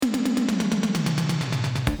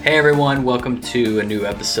Hey everyone, welcome to a new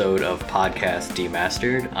episode of Podcast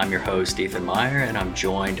Demastered. I'm your host, Ethan Meyer, and I'm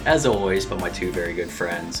joined, as always, by my two very good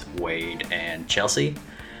friends, Wade and Chelsea.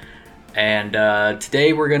 And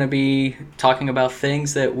today we're going to be talking about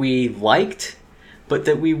things that we liked, but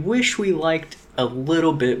that we wish we liked a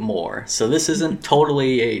little bit more. So this isn't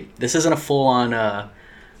a full-on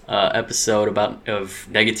episode of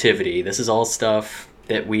negativity. This is all stuff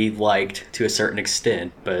that we liked to a certain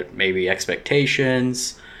extent, but maybe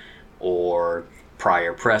expectations or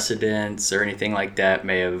prior precedents or anything like that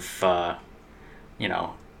may have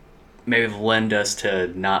led us to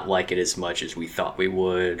not like it as much as we thought we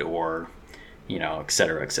would, or et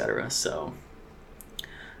cetera, et cetera. So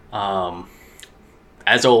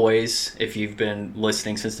as always, if you've been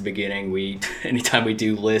listening since the beginning, anytime we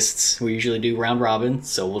do lists, we usually do round robin,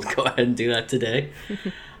 so we'll go ahead and do that today.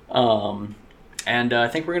 And I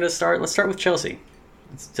think we're gonna start. Let's start with Chelsea.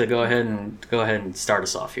 To go ahead and start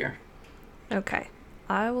us off here. Okay,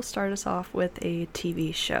 I will start us off with a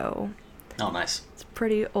TV show. Oh, nice. It's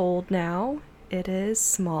pretty old now. It is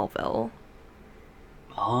Smallville.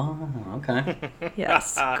 Oh, okay.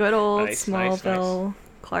 Yes, good old Nice. Smallville.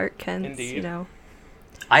 Clark Kent. Indeed.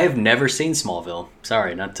 I have never seen Smallville.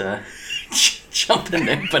 Sorry, not to jump in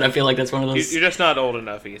there, but I feel like that's one of those. You're just not old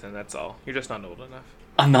enough, Ethan. That's all. You're just not old enough.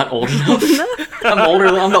 I'm not old enough. I'm older.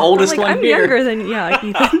 I'm the oldest one I'm here. younger than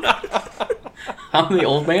Ethan. I'm the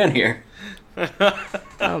old man here.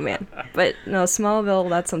 Oh man, but no, Smallville.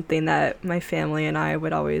 That's something that my family and I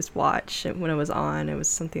would always watch when it was on. It was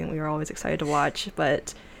something we were always excited to watch.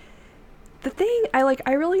 But the thing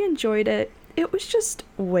I really enjoyed it. It was just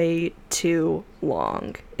way too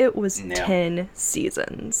long. It was 10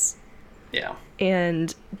 seasons. Yeah.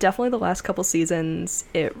 And definitely the last couple seasons,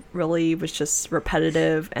 it really was just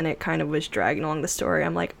repetitive, and it kind of was dragging along the story.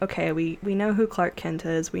 I'm like, okay, we know who Clark Kent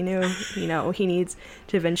is. We knew, he needs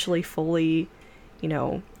to eventually fully,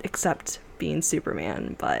 accept being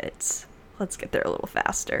Superman, but let's get there a little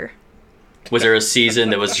faster. Was there a season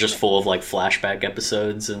that was just full of flashback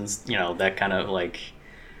episodes and that kind of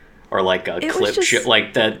or a clip show,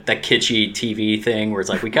 like that kitschy TV thing where it's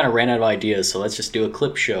we kind of ran out of ideas, so let's just do a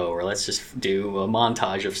clip show, or let's just do a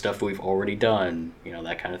montage of stuff we've already done,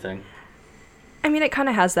 that kind of thing. I mean, it kind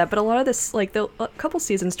of has that, but a lot of this, a couple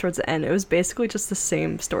seasons towards the end, it was basically just the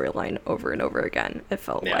same storyline over and over again, it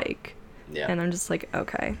felt like. Yeah. And I'm just like,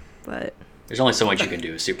 okay, but... There's only so much you can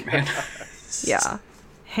do with Superman. Yeah.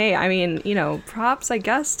 Hey, I mean, props, I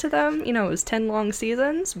guess, to them. It was 10 long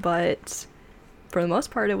seasons, but... For the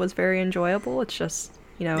most part, it was very enjoyable. It's just,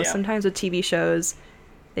 sometimes with TV shows,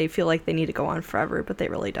 they feel like they need to go on forever, but they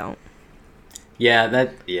really don't.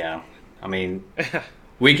 Yeah, I mean,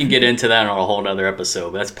 we can get into that on a whole nother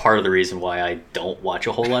episode, but that's part of the reason why I don't watch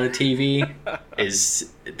a whole lot of TV,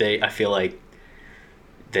 is I feel like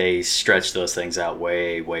they stretch those things out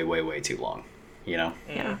way, way, way, way too long, Yeah.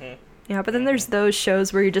 Mm-hmm. Yeah, but then there's those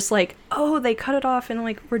shows where you're just like, oh, they cut it off and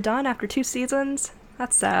we're done after 2 seasons?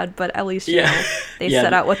 That's sad, but at least they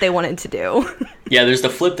set out what they wanted to do. Yeah, there's the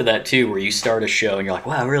flip to that too, where you start a show and you're like,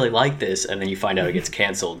 wow, I really like this, and then you find out it gets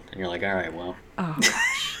canceled, and you're like, all right, well. Oh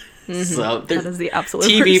gosh. Mm-hmm. So that is the absolute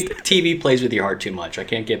worst. TV plays with your heart too much. I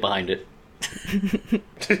can't get behind it.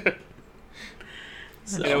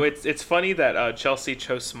 So. It's funny that Chelsea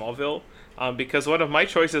chose Smallville, because one of my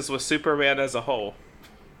choices was Superman as a whole.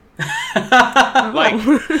 Nice.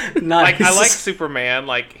 I like Superman.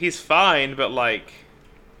 He's fine, but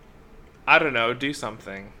I don't know, do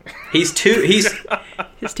something. He's too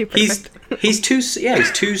perfect. He's too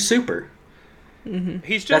super. Mm-hmm.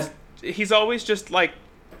 He's always just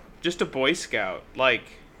a Boy Scout.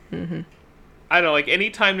 Mm-hmm. I don't know,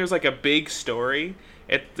 anytime there's a big story,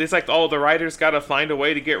 it's oh, the writer's got to find a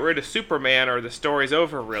way to get rid of Superman or the story's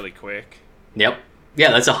over really quick. Yep.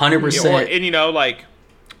 Yeah, that's 100%. And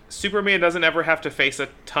Superman doesn't ever have to face a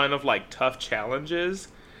ton of tough challenges,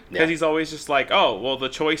 because he's always just oh, well, the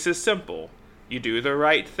choice is simple. You do the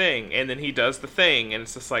right thing, and then he does the thing, and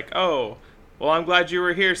it's just oh, well, I'm glad you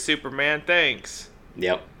were here, Superman. Thanks.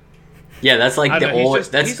 Yep. Yeah, that's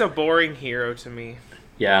he's a boring hero to me.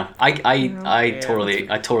 Yeah, I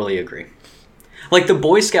totally agree. The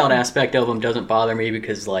Boy Scout aspect of him doesn't bother me,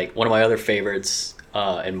 because one of my other favorites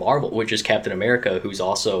in Marvel, which is Captain America, who's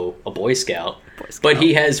also a Boy Scout. But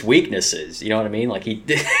he has weaknesses, you know what I mean?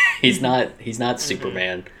 He's not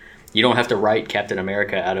Superman. You don't have to write Captain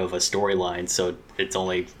America out of a storyline so it's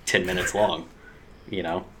only 10 minutes long,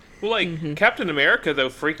 Well, Captain America, though,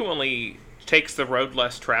 frequently takes the road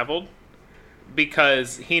less traveled,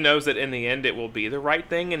 because he knows that in the end it will be the right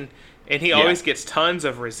thing, and and he always gets tons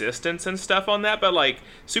of resistance and stuff on that. But like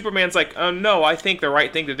Superman's like, oh no, I think the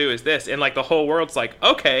right thing to do is this, and like the whole world's like,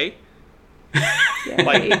 okay.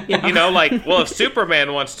 Like, you know, like, well, if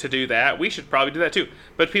Superman wants to do that, we should probably do that too.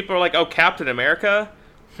 But people are like, oh, Captain America,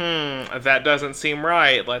 that doesn't seem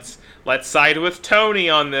right. Let's side with Tony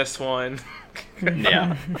on this one.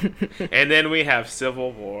 Yeah. And then we have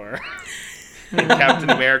Civil War. And Captain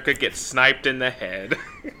America gets sniped in the head.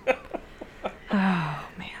 Oh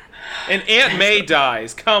man. And Aunt May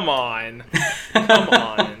dies. Come on.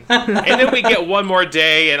 And then we get one more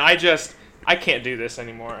day, and I can't do this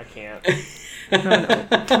anymore. I can't.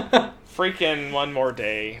 No. Freaking one more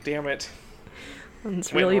day. Damn it.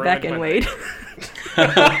 It's really back in, Wade.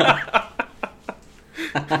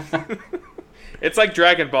 It's like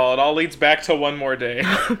Dragon Ball. It all leads back to one more day.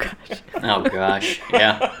 Oh gosh. Oh gosh.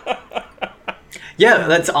 Yeah. Yeah,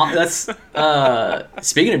 that's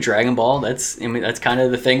speaking of Dragon Ball, that's kind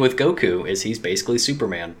of the thing with Goku, is he's basically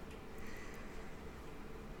Superman.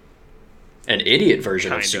 An idiot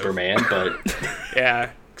version of Superman, but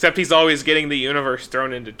yeah, except he's always getting the universe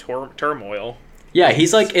thrown into turmoil. Yeah,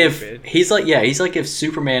 he's like if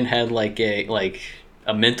Superman had like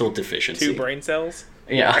a mental deficiency. 2 brain cells?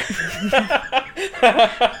 Yeah.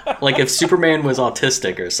 Like if Superman was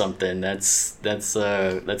autistic or something, that's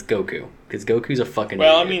Goku, because Goku's a fucking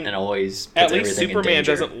idiot and always puts at least everything Superman in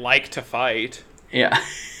danger. doesn't like to fight. Yeah.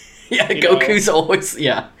 Yeah, Goku's always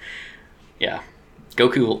Yeah.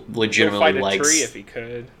 Goku legitimately fight likes a tree if he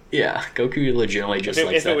could. Yeah, Goku legitimately just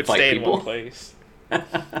likes to fight stay people. In one place. I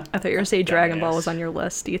thought you were going to say Dragon Ball was on your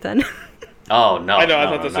list, Ethan. Oh no! I know. I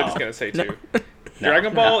thought that's what I was going to say too.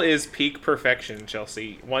 Dragon Ball is peak perfection,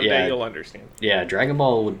 Chelsea. One day you'll understand. Yeah, Dragon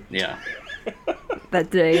Ball would. Yeah. That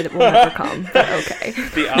day that will never come. But okay.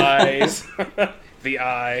 The eyes. The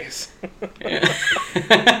eyes.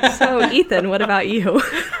 So, Ethan, what about you?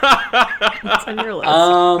 What's on your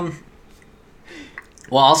list?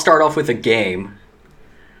 Well, I'll start off with a game.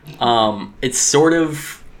 It's sort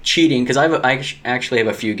of cheating because I actually have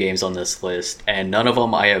a few games on this list, and none of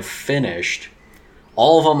them I have finished.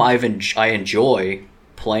 All of them I enjoy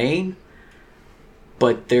playing,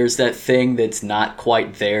 but there's that thing that's not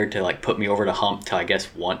quite there to like put me over the hump to, I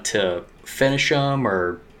guess, want to finish them,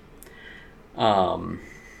 or they're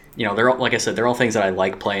all, like I said, they're all things that I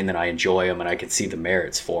like playing, that I enjoy them and I can see the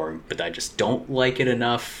merits for them, but I just don't like it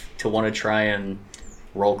enough to want to try and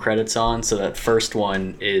roll credits on. So that first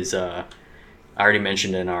one is I already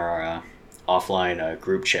mentioned in our offline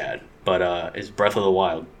group chat, but is Breath of the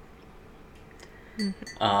Wild.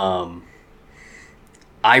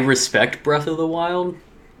 I respect Breath of the Wild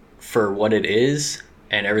for what it is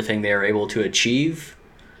and everything they are able to achieve,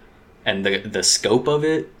 and the scope of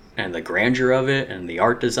it and the grandeur of it and the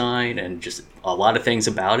art design and just a lot of things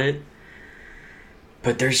about it.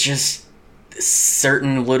 But there's just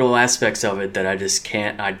certain little aspects of it that I just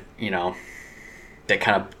can't, that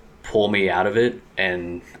kind of pull me out of it.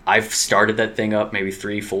 And I've started that thing up maybe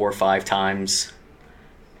 3, 4, 5 times,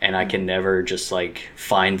 and I can never just like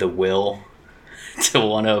find the will to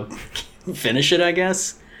want to finish it, I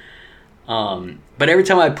guess. But every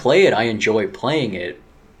time I play it, I enjoy playing it,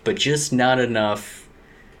 but just not enough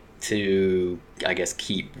to, I guess,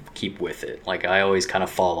 keep with it. Like, I always kind of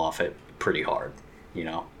fall off it pretty hard,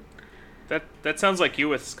 That sounds like you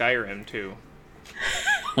with Skyrim too.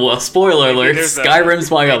 Well, spoiler alert,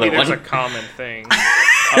 Skyrim's my other one. There's a common thing.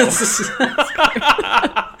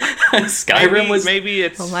 Skyrim was... Maybe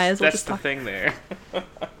it's... that's the thing there.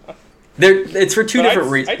 It's for two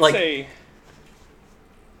different reasons. I'd say...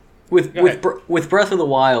 With Breath of the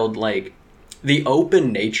Wild, like, the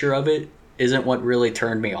open nature of it isn't what really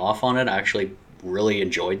turned me off on it. I actually really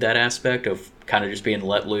enjoyed that aspect of kind of just being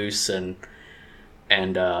let loose, and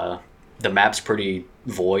the map's pretty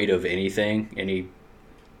void of anything.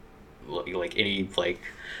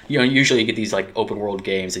 Usually you get these like open world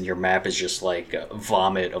games and your map is just like a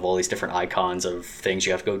vomit of all these different icons of things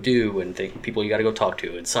you have to go do and people you got to go talk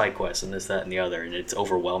to and side quests and this, that, and the other, and it's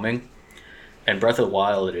overwhelming. And Breath of the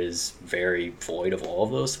Wild is very void of all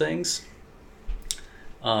of those things.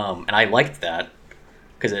 And I liked that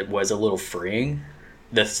because it was a little freeing.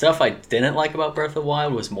 The stuff I didn't like about Breath of the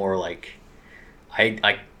Wild was more like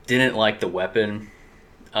I didn't like the weapon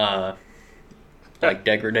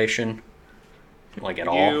degradation, like, at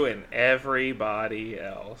all. You and everybody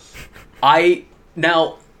else. I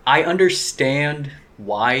understand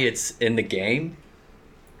why it's in the game,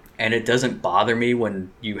 and it doesn't bother me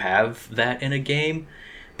when you have that in a game,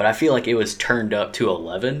 but I feel like it was turned up to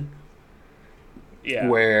 11. Yeah.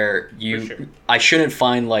 Where sure. I shouldn't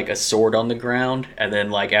find like a sword on the ground and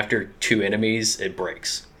then like after 2 enemies it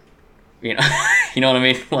breaks. You know, you know what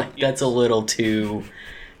I mean? Like that's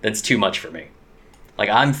too much for me. Like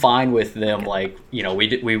I'm fine with them. Like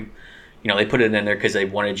they put it in there because they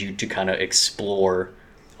wanted you to kind of explore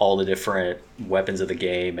all the different weapons of the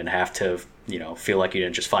game and have to feel like you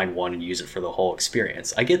didn't just find one and use it for the whole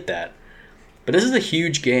experience. I get that, but this is a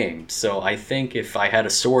huge game, so I think if I had a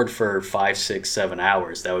sword for 5, 6, 7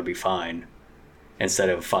 hours, that would be fine instead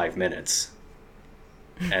of 5 minutes.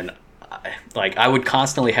 And I would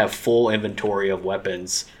constantly have full inventory of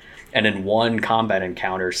weapons, and in one combat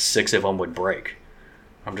encounter 6 of them would break.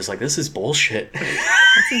 I'm just like, this is bullshit.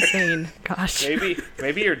 That's insane. Gosh.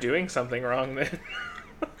 Maybe you're doing something wrong then.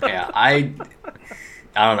 Yeah, I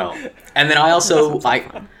don't know. And then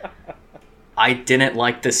I didn't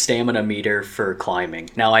like the stamina meter for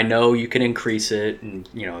climbing. Now I know you can increase it and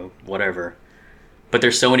whatever, but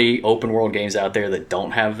there's so many open world games out there that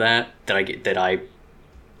don't have that I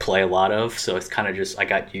play a lot of. So it's kind of just I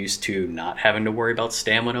got used to not having to worry about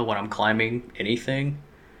stamina when I'm climbing anything.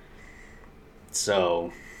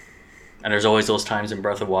 So, and there's always those times in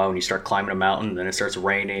Breath of the Wild when you start climbing a mountain and then it starts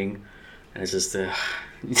raining, and it's just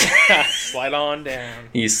slide on down.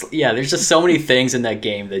 There's just so many things in that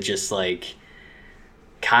game that just like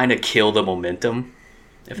kind of kill the momentum,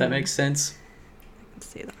 if that makes sense. I can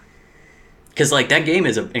see that. Because like that game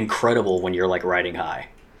is incredible when you're like riding high.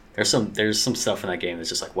 There's some stuff in that game that's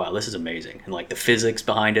just like, wow, this is amazing, and like the physics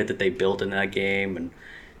behind it that they built in that game, and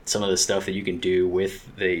some of the stuff that you can do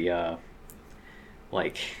with the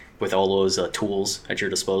with all those tools at your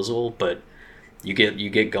disposal. But you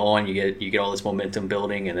get going, you get all this momentum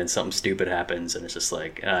building, and then something stupid happens, and it's just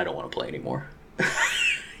like, I don't want to play anymore.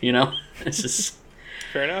 It's just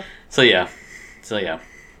fair enough. So yeah.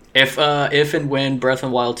 If and when Breath of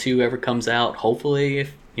the Wild 2 ever comes out, hopefully,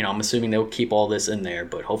 I'm assuming they'll keep all this in there,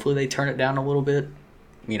 but hopefully they turn it down a little bit.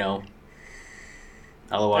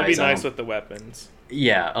 Otherwise, it'd be nice with the weapons.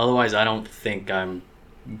 Yeah. Otherwise, I don't think I'm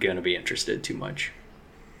gonna be interested too much.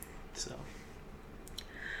 So,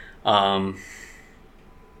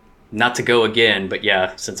 not to go again, but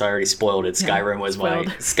yeah, since I already spoiled it, Skyrim was spoiled.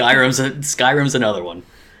 Skyrim's another one.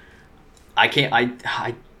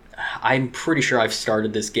 I'm pretty sure I've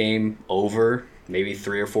started this game over maybe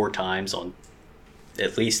 3 or 4 times on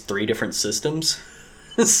at least 3 different systems.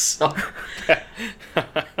 So,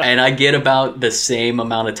 and I get about the same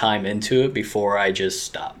amount of time into it before I just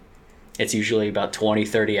stop. It's usually about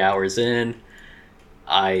 20-30 hours in.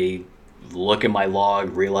 I look at my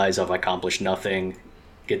log, realize I've accomplished nothing,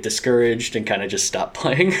 get discouraged, and kind of just stop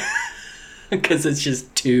playing. Because it's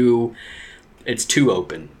just too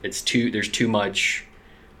open. There's too much.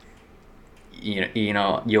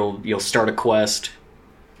 You'll start a quest,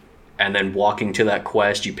 and then walking to that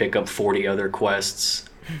quest, you pick up 40 other quests,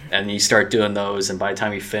 and you start doing those, and by the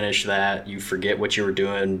time you finish that, you forget what you were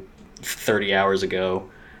doing 30 hours ago,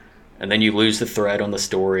 and then you lose the thread on the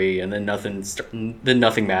story, and then nothing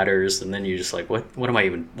matters, and then you're just like,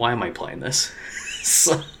 why am I playing this?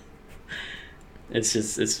 So,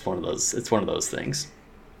 it's one of those things.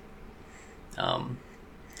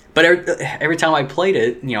 But every time I played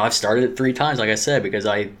it, I've started it 3 times, like I said, because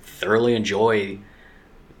I thoroughly enjoy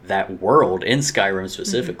that world in Skyrim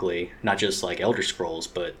specifically, not just like Elder Scrolls,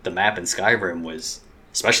 but the map in Skyrim was,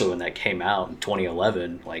 especially when that came out in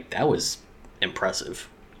 2011, like that was impressive.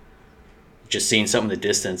 Just seeing something in the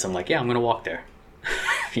distance, I'm like, yeah, I'm gonna walk there.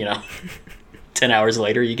 10 hours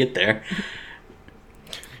later, you get there.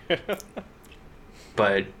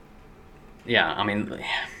 But yeah, I mean,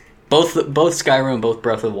 both Skyrim and both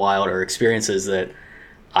Breath of the Wild are experiences that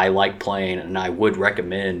I like playing, and I would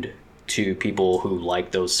recommend to people who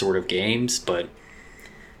like those sort of games. But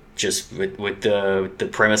just with the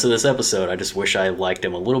premise of this episode, I just wish I liked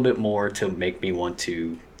them a little bit more to make me want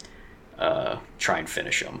to try and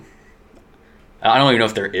finish them. I don't even know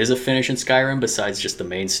if there is a finish in Skyrim besides just the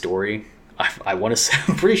main story. I want to say,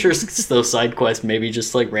 I'm pretty sure those side quests maybe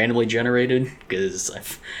just like randomly generated, because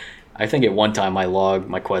I think at one time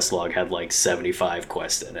my quest log had like 75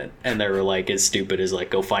 quests in it, and they were like as stupid as like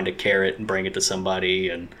go find a carrot and bring it to somebody,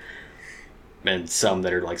 and some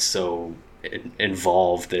that are like so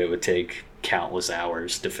involved that it would take countless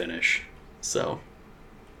hours to finish. So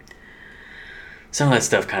some of that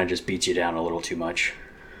stuff kind of just beats you down a little too much,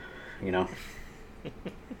 Yeah,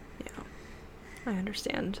 I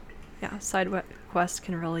understand. Yeah, side quests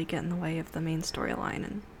can really get in the way of the main storyline,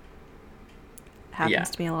 and it happens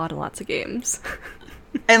to me a lot in lots of games.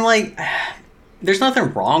 And like, there's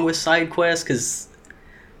nothing wrong with side quests, because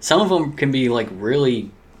some of them can be like really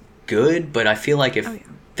good, but I feel like if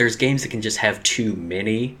there's games that can just have too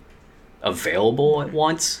many available at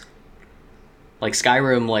once, Like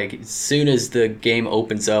Skyrim, like as soon as the game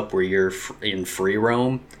opens up where you're in free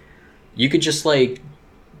roam, you could just like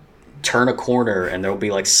turn a corner and there'll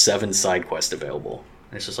be like 7 side quests available.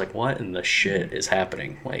 And it's just like, what in the shit is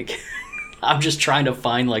happening? Like, I'm just trying to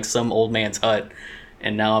find like some old man's hut,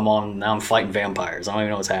 and now I'm fighting vampires. I don't even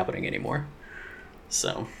know what's happening anymore.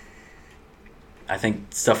 So, I think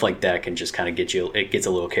stuff like that can just kind of get you. It gets a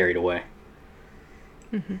little carried away.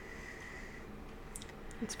 Mm-hmm.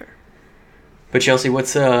 That's fair. But Chelsea,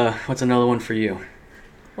 what's another one for you?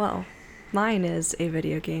 Well, mine is a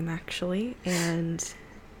video game actually, and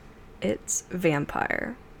it's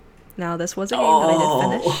Vampire. Now, this was a game that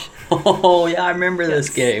I did finish. Oh, yeah, I remember this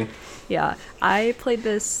game. Yeah, I played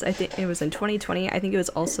this, I think it was in 2020. I think it was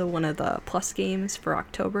also one of the Plus games for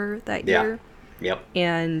October that year. Yep.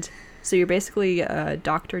 And so you're basically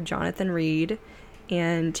Dr. Jonathan Reed,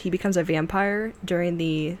 and he becomes a vampire during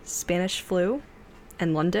the Spanish flu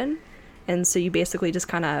in London. And so you basically just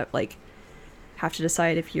kind of, like, have to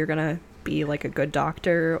decide if you're going to be, like, a good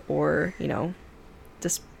doctor or, you know,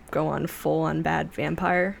 just go on full-on bad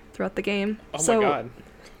vampire throughout the game. Oh my god.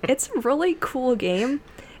 It's a really cool game,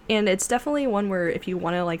 and it's definitely one where if you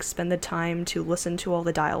want to like spend the time to listen to all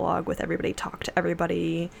the dialogue with everybody, talk to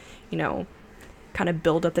everybody, you know, kind of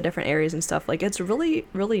build up the different areas and stuff, like it's really,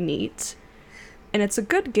 really neat. And it's a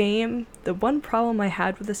good game. The one problem I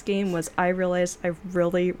had with this game was I realized I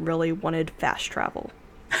really, really wanted fast travel.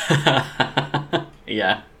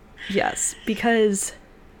 Yeah. Yes, because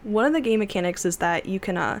one of the game mechanics is that you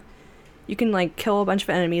can like kill a bunch of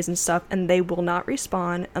enemies and stuff, and they will not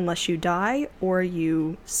respawn unless you die or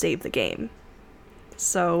you save the game.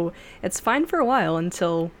 So it's fine for a while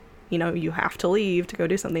until, you know, you have to leave to go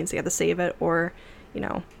do something, so you have to save it, or,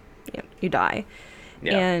 you die.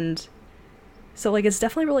 Yeah. And so like it's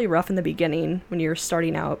definitely really rough in the beginning when you're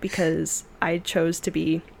starting out, because I chose to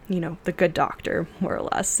be, you know, the good doctor more or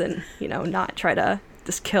less, and, you know, not try to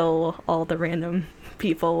just kill all the random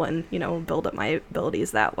people and, you know, build up my abilities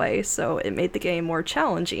that way. So it made the game more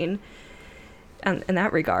challenging in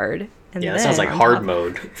that regard. And yeah, it sounds like hard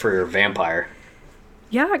mode for your vampire.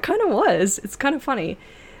 Yeah, it kind of was. It's kind of funny.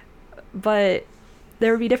 But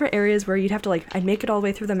there would be different areas where you'd have to, like, I'd make it all the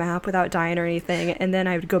way through the map without dying or anything, and then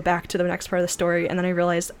I would go back to the next part of the story, and then I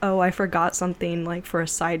realized, oh, I forgot something, like, for a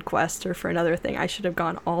side quest or for another thing. I should have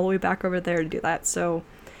gone all the way back over there to do that. So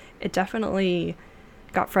it definitely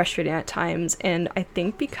got frustrating at times, and I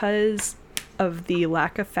think because of the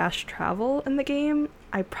lack of fast travel in the game,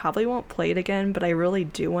 I probably won't play it again, but I really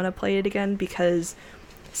do want to play it again, because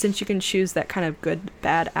since you can choose that kind of good,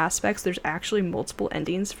 bad aspects, there's actually multiple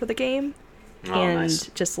endings for the game, and nice.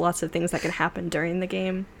 Just lots of things that can happen during the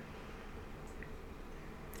game.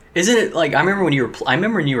 Isn't it like, I remember when you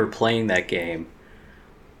were playing that game,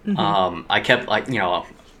 mm-hmm. I kept, like, you know,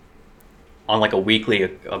 on like a weekly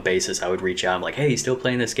basis, I would reach out and like, hey, you still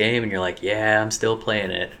playing this game? And you're like, yeah, I'm still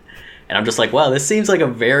playing it. And I'm just like, wow, this seems like a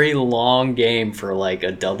very long game for like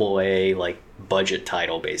a AA like budget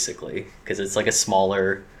title, basically, because it's like a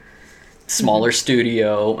smaller mm-hmm.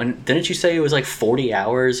 studio. And didn't you say it was like 40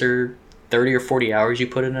 hours or 30 or 40 hours you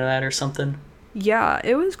put into that or something? Yeah,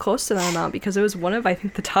 it was close to that amount, because it was one of, I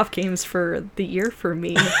think, the top games for the year for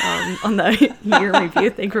me on the year review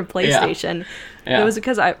thing for PlayStation. Yeah. It was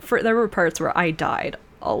because there were parts where I died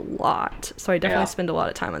a lot, so I definitely spent a lot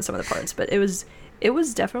of time on some of the parts. But it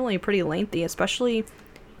was definitely pretty lengthy, especially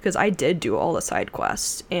because I did do all the side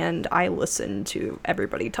quests, and I listened to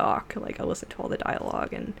everybody talk. Like, I listened to all the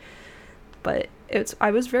dialogue, but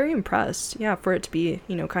I was very impressed. Yeah, for it to be,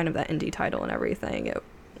 you know, kind of that indie title and everything.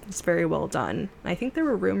 It's very well done. I think there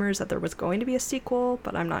were rumors that there was going to be a sequel,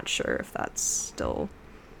 but I'm not sure if that's still...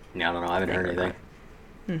 Yeah, I don't know. I haven't heard anything.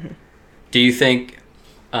 Mm-hmm. Do you think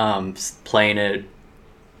playing it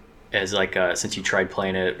as like since you tried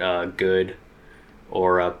playing it good,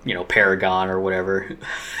 or you know, Paragon or whatever,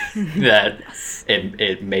 that yes.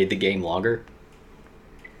 it made the game longer?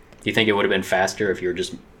 Do you think it would have been faster if you were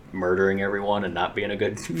just murdering everyone and not being a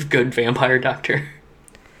good vampire doctor?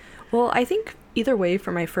 Well, I think either way,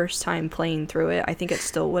 for my first time playing through it, I think it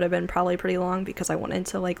still would have been probably pretty long, because I wanted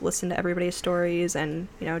to like listen to everybody's stories and,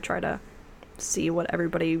 you know, try to see what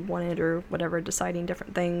everybody wanted or whatever, deciding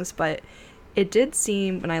different things. But it did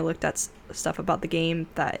seem, when I looked at stuff about the game,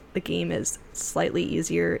 that the game is slightly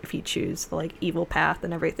easier if you choose the like evil path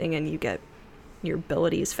and everything, and you get your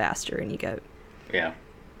abilities faster, and you get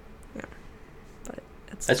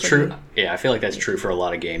That's true. Yeah, I feel like that's true for a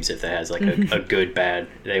lot of games. If it has like a good bad,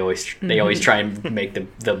 they always try and make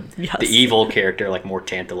the evil character like more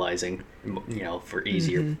tantalizing, you know, for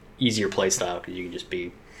easier play style, because you can just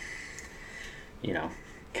be, you know,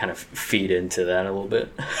 kind of feed into that a little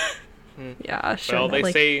bit. Yeah, sure. Well, they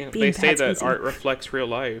like, say that easy. art reflects real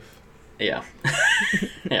life. Yeah.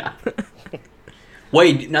 Yeah.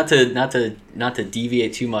 Wait, not to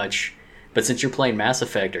deviate too much, but since you're playing Mass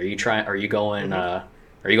Effect, are you going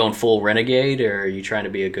full renegade, or are you trying to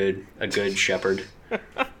be a good Shepard?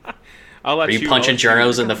 I'll let Are you punching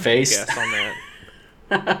journos in the face? Guess on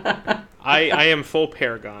that. I am full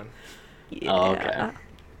Paragon. Yeah. Oh, okay.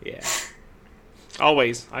 Yeah.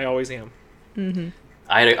 Always. I always am. Mm-hmm.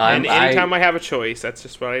 And anytime I have a choice, that's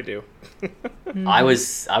just what I do. I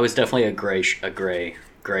was definitely a gray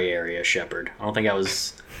area Shepard. I don't think I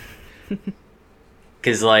was,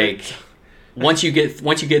 because like once you get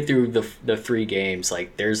through the 3 games,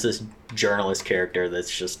 like there's this journalist character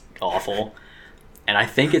that's just awful, and I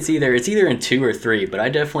think it's either in 2 or 3, but I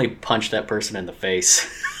definitely punched that person in the face,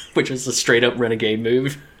 which is a straight up renegade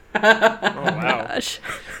move. Oh wow! Gosh.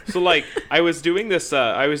 So like I was doing this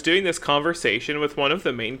conversation with one of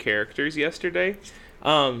the main characters yesterday.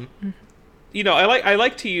 You know, I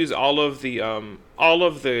like to use all of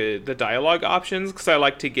the dialogue options because I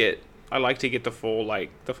like to get the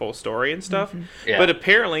full story and stuff. Mm-hmm. Yeah. But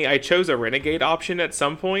apparently I chose a renegade option at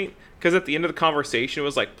some point because at the end of the conversation it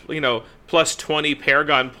was like, you know, plus 20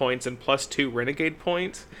 Paragon points and plus 2 renegade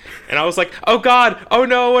points. And I was like, oh god, oh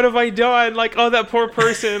no, what have I done? Like, oh, that poor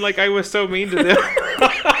person, like I was so mean to them.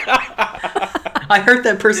 I hurt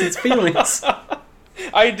that person's feelings.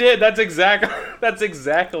 I did. That's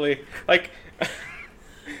exactly like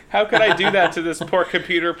how could I do that to this poor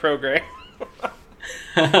computer program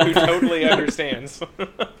who totally understands?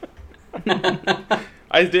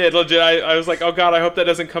 I did legit. I was like, oh god, I hope that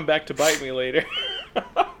doesn't come back to bite me later.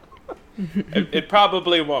 It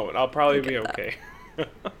probably won't. I'll probably be okay.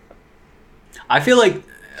 I feel like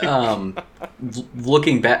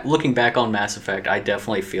looking back on Mass Effect, I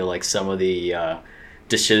definitely feel like some of the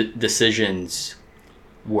decisions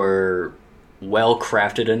were well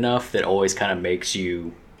crafted enough that always kind of makes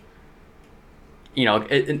you, you know,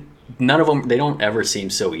 none of them, they don't ever seem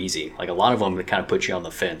so easy. Like a lot of them kind of put you on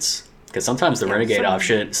the fence, because sometimes the renegade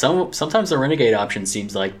option, sometimes the renegade option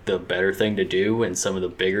seems like the better thing to do in some of the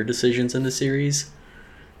bigger decisions in the series.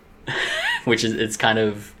 Which is, it's kind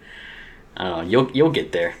of, I don't know, you'll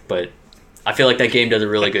get there, but I feel like that game does a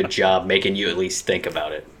really good job making you at least think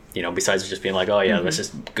about it. You know, besides just being like, oh yeah, that's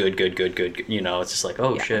just good. You know, it's just like,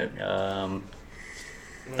 oh shit.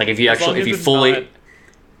 Like if you fully. Not...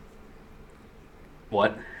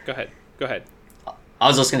 What? Go ahead. I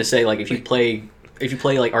was just gonna say, like, if you play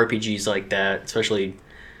like RPGs like that, especially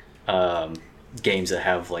games that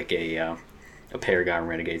have like a Paragon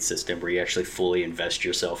Renegade system where you actually fully invest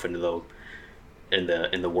yourself into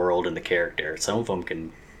the world and the character, some of them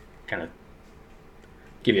can kind of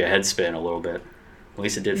give you a head spin a little bit. At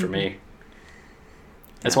least it did for me.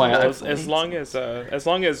 That's why as long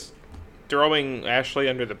as throwing Ashley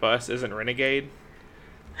under the bus isn't Renegade,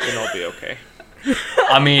 then I'll be okay.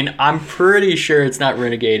 I mean, I'm pretty sure it's not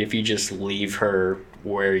Renegade if you just leave her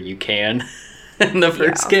where you can in the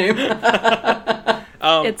first game.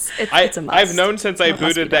 It's a must. I've known since I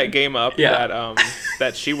booted that game up Yeah.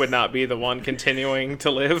 that she would not be the one continuing to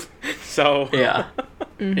live. So Yeah.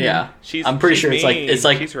 Mm-hmm. Yeah. she's sure mean. it's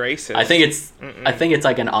like she's racist. I think it's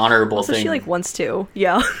like an honorable Also, thing. she like wants to.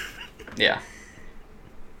 Yeah. Yeah.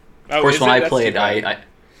 Oh, Of course, when I That's played, too bad.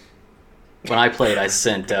 I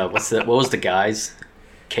sent what was the guy's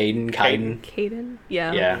Caden? Caden.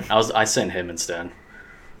 Yeah. Yeah, I sent him instead.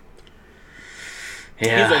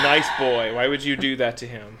 Yeah. He's a nice boy. Why would you do that to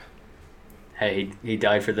him? Hey, he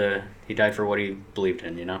died for what he believed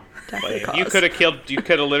in, you know. Like, you could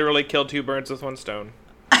have literally killed 2 birds with 1 stone.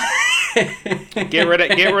 Get rid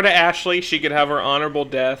of Ashley. She could have her honorable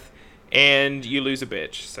death, and you lose a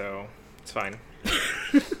bitch. So it's fine.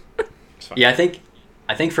 It's fine. Yeah, I think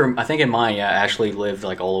in mine, Ashley lived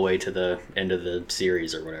like all the way to the end of the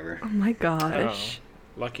series or whatever. Oh my gosh.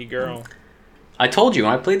 Oh, lucky girl. I told you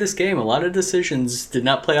when I played this game, a lot of decisions did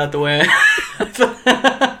not play out the way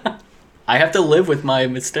I have to live with my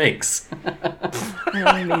mistakes. I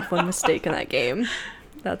only made 1 mistake in that game.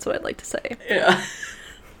 That's what I'd like to say. Yeah.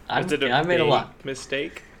 I made a lot.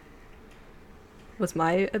 Mistake? Was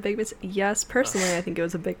a big mistake? Yes, personally, I think it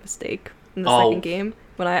was a big mistake in the second game.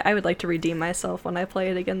 When I would like to redeem myself when I play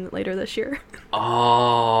it again later this year. Oh.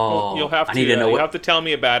 Well, you'll have to. You'll have to tell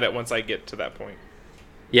me about it once I get to that point.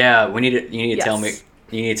 Yeah, you need to tell me.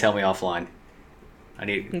 You need to tell me offline.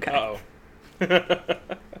 Okay. Uh-oh.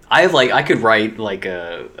 I could write like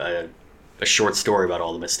a short story about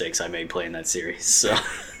all the mistakes I made playing that series. So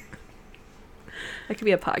that could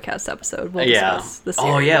be a podcast episode. We'll discuss the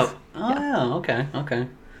series. Oh yeah. Oh yeah. Okay.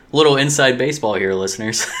 Little inside baseball here,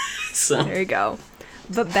 listeners. So there you go.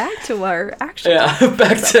 But back to our actual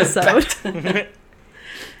back to episode.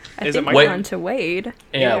 I Is think it we're my on to Wade.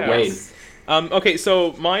 Yeah, Wade. Okay,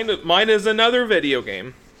 so mine is another video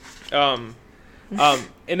game. And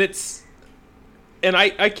it's... And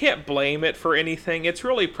I can't blame it for anything. It's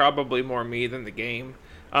really probably more me than the game.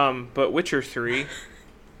 But Witcher 3.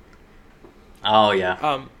 Oh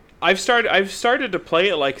yeah. I've started to play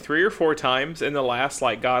it like 3 or 4 times in the last,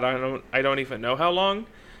 like, God, I don't even know how long.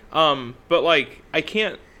 But like I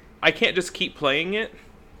can't just keep playing it.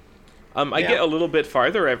 I get a little bit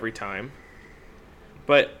farther every time.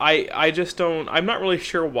 But I just don't... I'm not really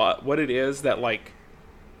sure what it is that, like,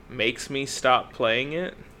 makes me stop playing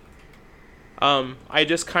it. I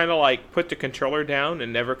just kind of, like, put the controller down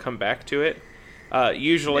and never come back to it.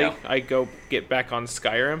 Usually, I go get back on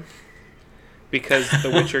Skyrim. Because The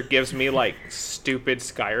Witcher gives me, like, stupid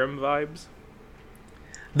Skyrim vibes.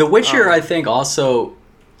 The Witcher, I think, also,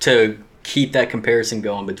 to keep that comparison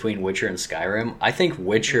going between Witcher and Skyrim, I think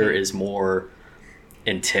Witcher is more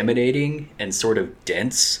intimidating and sort of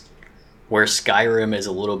dense, where Skyrim is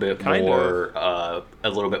a little bit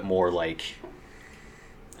more like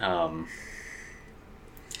kind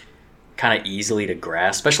of easily to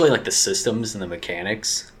grasp, especially like the systems and the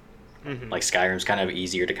mechanics. Like Skyrim's kind of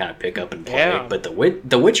easier to kind of pick up and play, but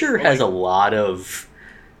the Witcher has a lot of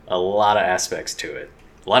aspects to it.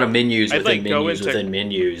 A lot of menus within menus within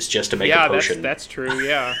menus just to make a potion. Yeah, that's true.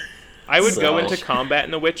 Yeah. I would go into combat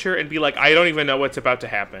in The Witcher and be like, I don't even know what's about to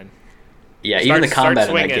happen. Yeah, even the combat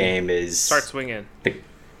in that game is... Start swinging.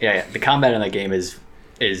 The combat in that game is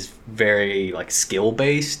very, like,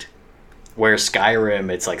 skill-based, where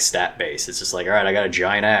Skyrim, it's, like, stat-based. It's just like, alright, I got a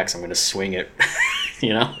giant axe, I'm going to swing it,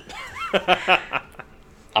 you know?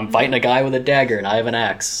 I'm fighting a guy with a dagger, and I have an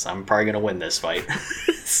axe. I'm probably going to win this fight.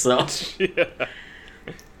 So... Yeah.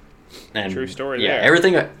 And, true story there.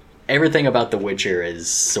 Yeah, everything about The Witcher is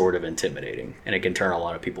sort of intimidating, and it can turn a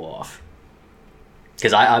lot of people off.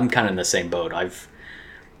 Because I'm kind of in the same boat. I've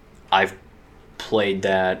played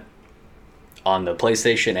that on the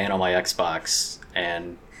PlayStation and on my Xbox,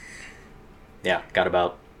 and yeah, got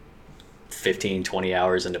about 15, 20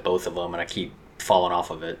 hours into both of them, and I keep falling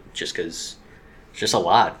off of it just because it's just a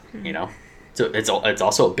lot, you know? So it's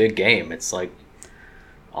also a big game. It's like,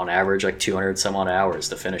 on average, like 200 some odd hours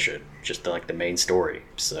to finish it, just like the main story.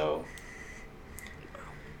 So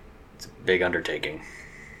it's a big undertaking.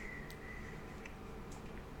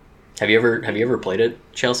 Have you ever played it,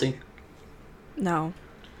 Chelsea? No,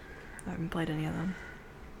 I haven't played any of them.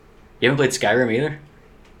 You haven't played Skyrim either?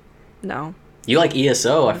 No. You like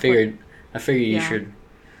ESO? I figured you Yeah. should.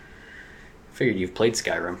 Figured you've played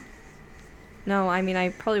Skyrim. No, I mean I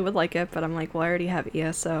probably would like it, but I'm like, well, I already have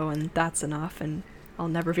ESO, and that's enough, and I'll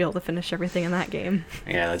never be able to finish everything in that game.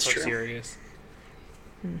 Yeah, that's so true. Serious.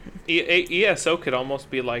 ESO could almost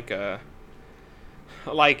be like a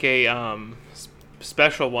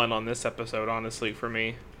special one on this episode, honestly, for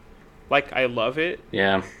me. Like, I love it.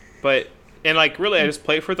 Yeah. But, and like, really, I just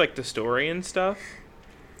play for like the story and stuff.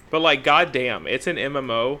 But like, goddamn, it's an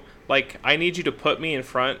MMO. Like, I need you to put me in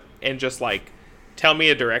front and just like tell me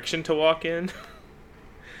a direction to walk in.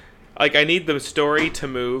 Like, I need the story to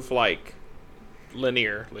move like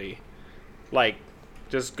linearly, like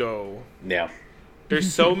just go. Yeah.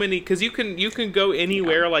 There's so many, because you can go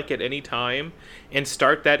anywhere like at any time and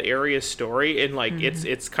start that area's story, and like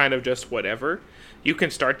it's kind of just whatever. You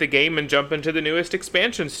can start the game and jump into the newest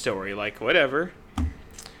expansion story, like whatever.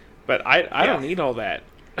 But I don't need all that.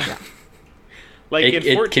 Yeah. Like in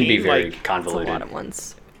 14, it can be very like, convoluted. It's a lot at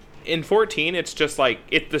once. In 14, it's just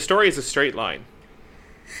like the story is a straight line.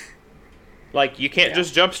 Like, you can't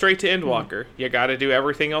just jump straight to Endwalker. You got to do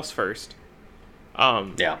everything else first.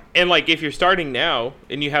 Yeah. And like, if you're starting now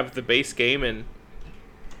and you have the base game and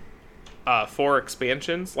 4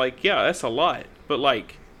 expansions, like, yeah, that's a lot. But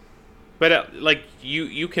like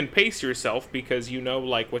you can pace yourself because you know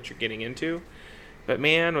like what you're getting into. But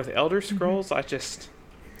man, with Elder Scrolls, I just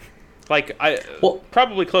like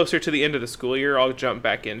probably closer to the end of the school year, I'll jump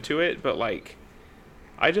back into it. But like,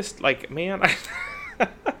 I just like, man,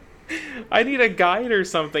 I need a guide or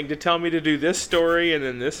something to tell me to do this story and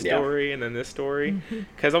then this story and then this story,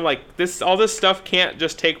 because I'm like, all this stuff can't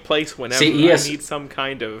just take place whenever. See, I need some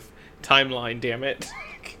kind of timeline. Damn it.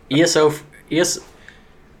 ESO.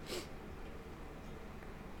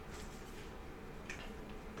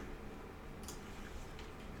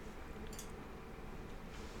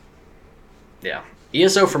 Yeah,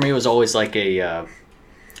 ESO for me was always like an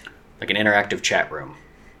interactive chat room.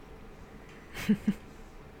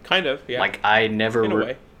 Kind of, yeah. Like I never In a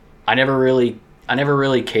way. I never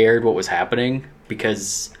really cared what was happening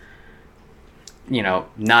because, you know,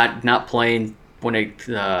 not playing when it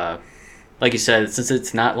like you said, since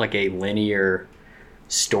it's not like a linear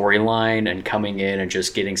storyline and coming in and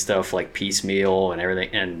just getting stuff like piecemeal and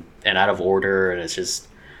everything and out of order, and it's just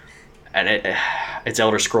it's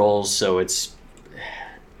Elder Scrolls, so it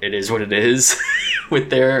is what it is with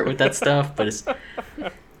that stuff. But it's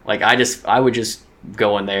like I would just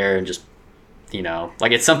go in there and just, you know,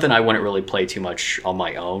 like it's something I wouldn't really play too much on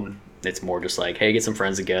my own. It's more just like, hey, get some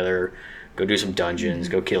friends together, go do some dungeons,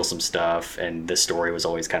 go kill some stuff, and the story was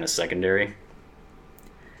always kind of secondary.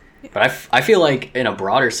 But I feel like in a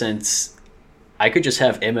broader sense, I could just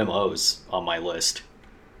have MMOs on my list.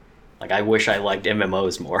 Like, I wish I liked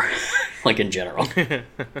MMOs more, like in general.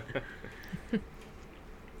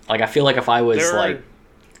 Like, I feel like if I was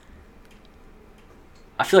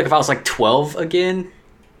like 12 again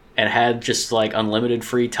and had just like unlimited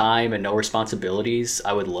free time and no responsibilities,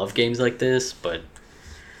 I would love games like this, but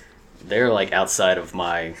they're like outside of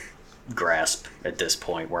my grasp at this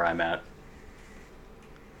point where I'm at.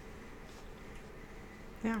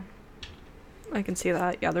 Yeah, I can see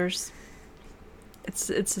that. Yeah, it's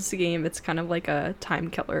just a game. It's kind of like a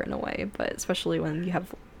time killer in a way, but especially when you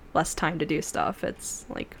have less time to do stuff, it's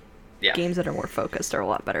like games that are more focused are a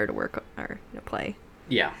lot better to work or play.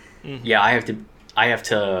 Yeah, yeah. I have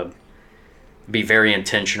to be very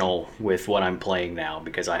intentional with what I'm playing now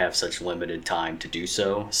because I have such limited time to do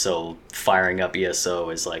so. So firing up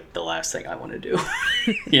ESO is like the last thing I want to do,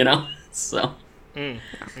 you know. So, and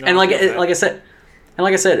like I said,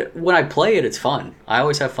 when I play it, it's fun. I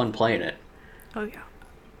always have fun playing it. Oh yeah.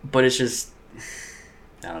 But it's just,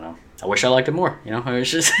 I don't know. I wish I liked it more. You know, I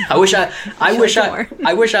wish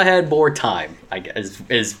I had more time. I guess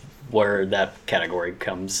is where that category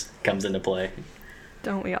comes into play.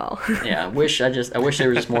 Don't we all? Yeah, I wish there was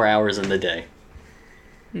just more hours in the day.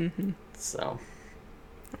 Mm-hmm. So.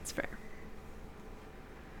 That's fair.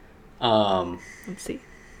 Let's see.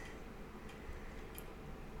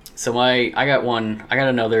 So I got one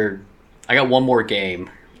more game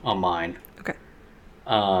on mine. Okay.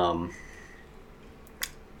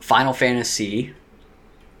 Final Fantasy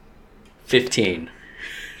 15.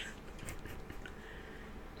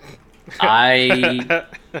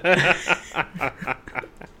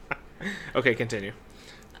 Okay, continue.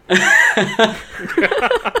 I'm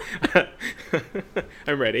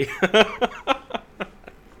ready.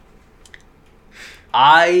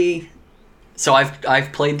 So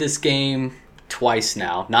I've played this game twice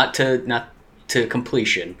now, not to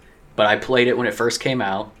completion, but I played it when it first came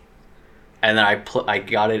out, and then I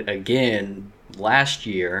got it again last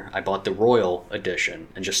year. I bought the Royal Edition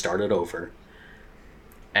and just started over,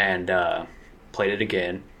 and played it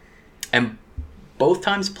again, and both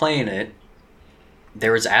times playing it,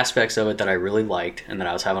 there was aspects of it that I really liked and that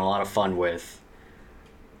I was having a lot of fun with,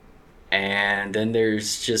 and then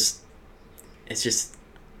there's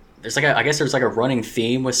like I guess there's like a running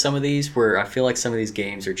theme with some of these where I feel like some of these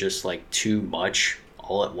games are just like too much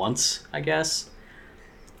all at once, I guess.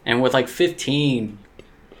 And with like 15,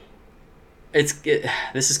 this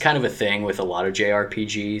is kind of a thing with a lot of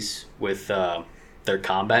JRPGs with their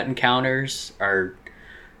combat encounters are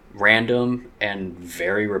random and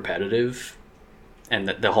very repetitive, and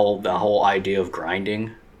the whole idea of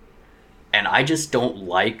grinding, and I just don't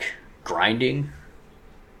like grinding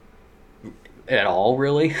at all,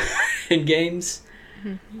 really, in games.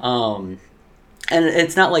 Mm-hmm. And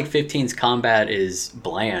it's not like 15's combat is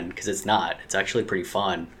bland, because it's not. It's actually pretty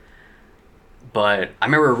fun. But I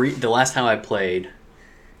remember the last time I played,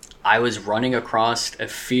 I was running across a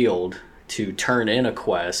field to turn in a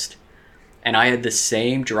quest, and I had the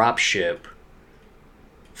same drop ship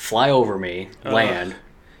fly over me, land,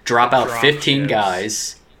 drop out 15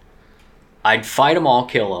 guys. I'd fight them all,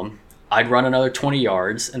 kill them. I'd run another 20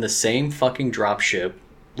 yards, and the same fucking dropship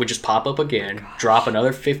would just pop up again, drop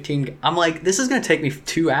another 15. I'm like, this is going to take me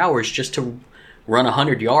 2 hours just to run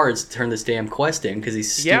 100 yards to turn this damn quest in because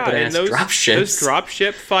these stupid-ass dropships. Those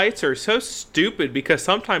dropship fights are so stupid because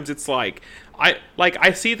sometimes it's like,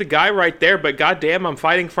 I see the guy right there, but goddamn, I'm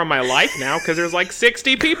fighting for my life now because there's like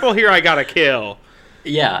 60 people here I got to kill.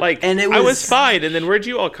 Yeah. Like, and I was fine, and then where'd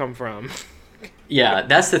you all come from? Yeah,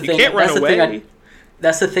 that's the thing. You can't run away.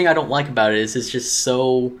 That's the thing I don't like about it is it's just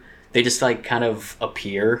so they just like kind of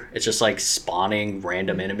appear. It's just like spawning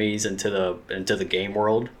random enemies into the game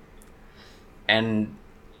world, and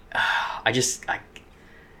you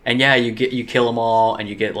kill them all and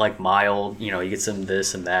you get like mild, you get some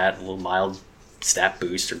this and that, a little mild stat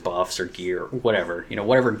boost or buffs or gear or whatever,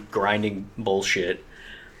 whatever grinding bullshit.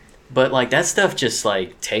 But like that stuff just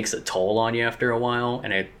like takes a toll on you after a while,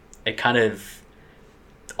 and it kind of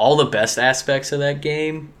all the best aspects of that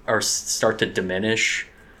game start to diminish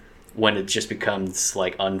when it just becomes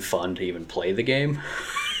like unfun to even play the game.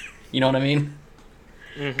 You know what I mean?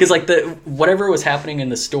 Because like whatever was happening in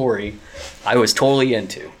the story, I was totally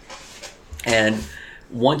into. And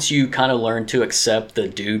once you kind of learn to accept the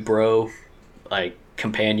dude bro, like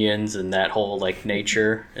companions and that whole like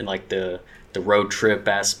nature and like the road trip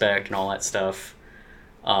aspect and all that stuff,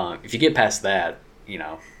 if you get past that, you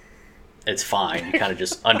know, it's fine. You kind of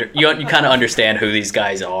just you kind of understand who these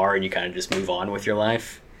guys are, and you kind of just move on with your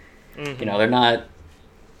life. You know,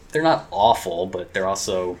 they're not awful, but they're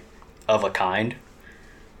also of a kind.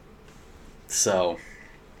 So,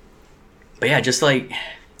 but yeah, just like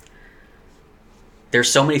there's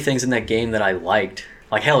so many things in that game that I liked.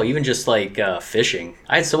 Like hell, even just like fishing.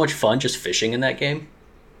 I had so much fun just fishing in that game.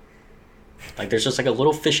 Like there's just like a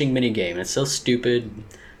little fishing mini game. It's so stupid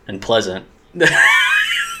and pleasant.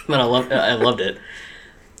 But I loved it.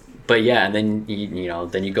 But yeah, and then you know,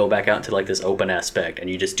 then you go back out into like this open aspect, and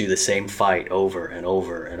you just do the same fight over and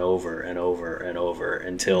over and over and over and over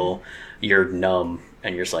until you're numb,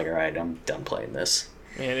 and you're just like, all right, I'm done playing this.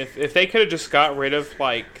 And if they could have just got rid of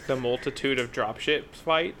like the multitude of dropship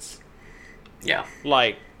fights, yeah,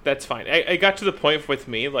 like that's fine. I got to the point with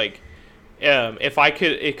me like, if I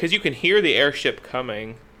could, because you can hear the airship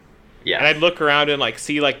coming, yeah, and I'd look around and like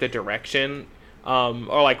see like the direction,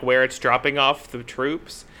 or like where it's dropping off the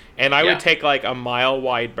troops, and I would take like a mile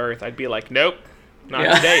wide berth. I'd be like, nope,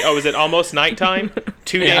 not today. Oh, is it almost nighttime?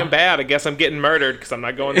 Too damn bad. I guess I'm getting murdered because I'm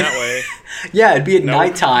not going that way. Yeah, it'd be at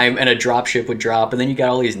nighttime and a dropship would drop, and then you got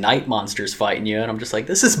all these night monsters fighting you, and I'm just like,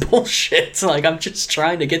 this is bullshit. It's like, I'm just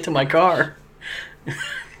trying to get to my car.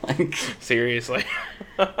 Like, seriously.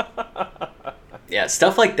 Yeah,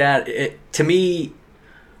 stuff like that, to me,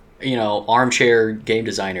 you know, armchair game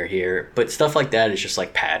designer here, but stuff like that is just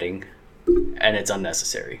like padding, and it's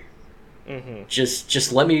unnecessary. Mm-hmm.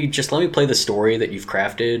 Just let me play the story that you've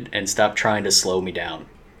crafted and stop trying to slow me down.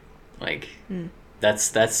 Like that's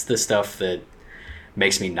the stuff that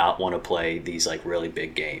makes me not want to play these like really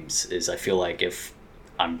big games. Is I feel like if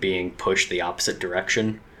I'm being pushed the opposite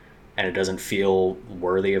direction and it doesn't feel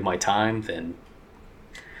worthy of my time, then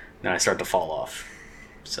I start to fall off.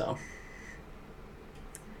 So,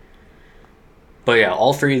 but yeah,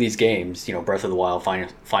 all three of these games, you know, Breath of the Wild, Final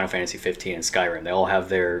Fantasy 15, and Skyrim, they all have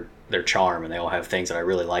their charm, and they all have things that I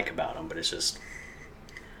really like about them, but it's just,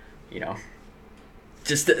 you know,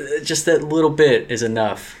 just that little bit is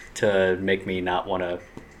enough to make me not want to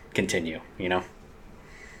continue, you know?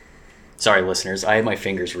 Sorry, listeners, I have my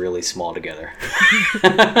fingers really small together. For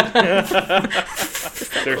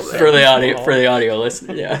the audio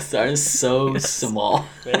listener. Yeah, they're so small.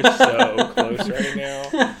 They're so close right now.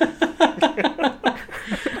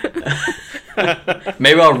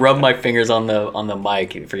 Maybe I'll rub my fingers on the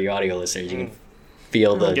mic for you audio listeners. You can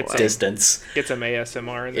feel the distance. Get some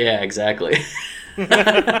ASMR in there. Yeah, exactly.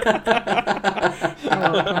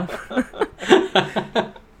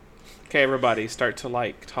 Okay, everybody, start to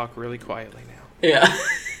like talk really quietly now. Yeah.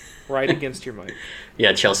 Right against your mic.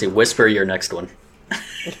 Yeah, Chelsea, whisper your next one.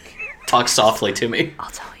 Talk softly to me. I'll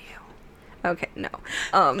tell you. Okay, no.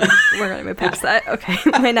 We're gonna move past that. Okay,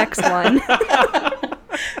 my next one.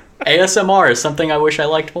 ASMR is something I wish I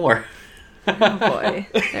liked more. Oh boy.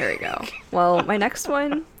 There we go. Well, my next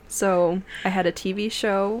one. So I had a TV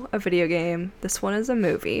show, a video game. This one is a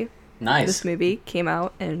movie. Nice. This movie came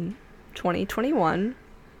out in 2021.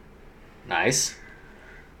 Nice.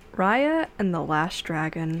 Raya and the Last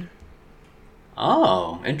Dragon.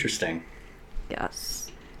 Oh, interesting.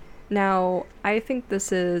 Yes. Now, I think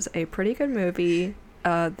this is a pretty good movie.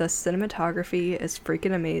 The cinematography is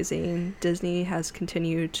freaking amazing. Disney has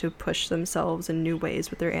continued to push themselves in new ways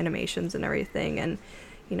with their animations and everything, and,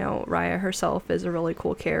 you know, Raya herself is a really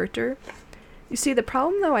cool character. You see, the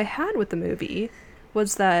problem, though, I had with the movie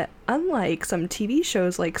was that, unlike some TV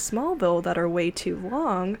shows like Smallville that are way too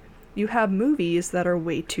long, you have movies that are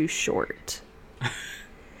way too short.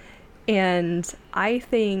 And I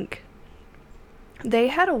think they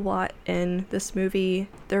had a lot in this movie.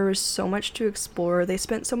 There was so much to explore. They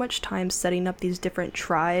spent so much time setting up these different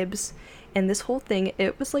tribes, and this whole thing,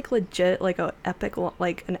 it was like legit like an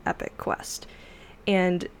epic quest.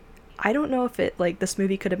 And I don't know if this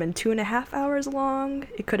movie could have been 2.5 hours long.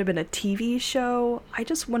 It could have been a TV show. I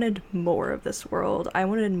just wanted more of this world. I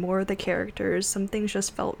wanted more of the characters. Some things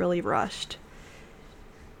just felt really rushed.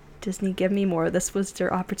 Disney, give me more. This was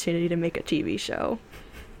their opportunity to make a TV show.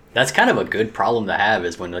 That's kind of a good problem to have,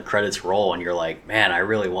 is when the credits roll and you're like, man, I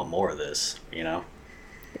really want more of this, you know?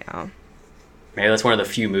 Yeah. Maybe that's one of the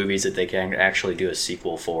few movies that they can actually do a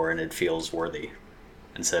sequel for and it feels worthy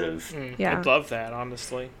instead of... Yeah. I'd love that,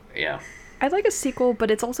 honestly. Yeah. I'd like a sequel,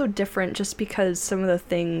 but it's also different just because some of the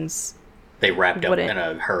things they wrapped up wouldn't- in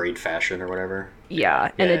a hurried fashion or whatever.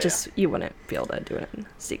 yeah, and Yeah, it just you wouldn't be able to do it in a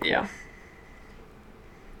sequel.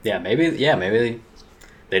 Yeah. Maybe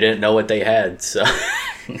they didn't know what they had, so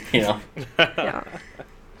Yeah. That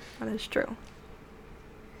is true.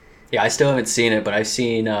 Yeah, I still haven't seen it, but I've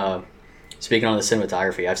seen speaking on the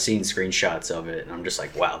cinematography, I've seen screenshots of it, and I'm just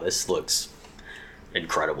like, wow, this looks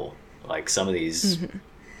incredible. Like some of these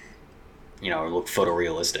look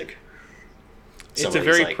photorealistic. It's a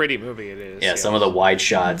very pretty movie. It is. Yeah, some of the wide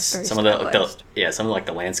shots, Very some of the stylized. some of like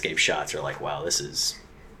the landscape shots are like, wow, this is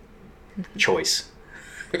choice.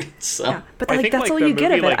 So Yeah, but I like think that's like all the you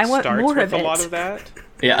get movie of it. like I want starts more with of a it. lot of that.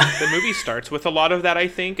 yeah, The movie starts with a lot of that, I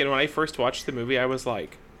think. And when I first watched the movie, I was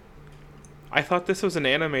like, I thought this was an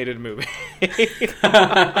animated movie because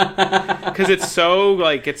it's so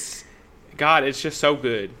like it's just so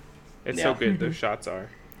good. It's so Yeah. good. Those shots are.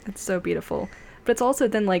 It's so beautiful. But it's also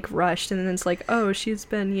then like rushed, and then it's like, oh, she's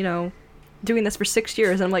been, doing this for 6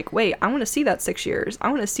 years. And I'm like, wait, I want to see that 6 years. I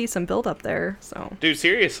want to see some build up there. So, Dude,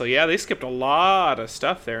 seriously, yeah, they skipped a lot of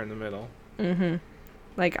stuff there in the middle.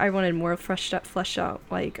 like, I wanted more fleshed out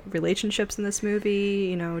like relationships in this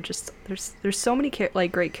movie. Just there's so many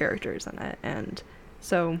great characters in it, and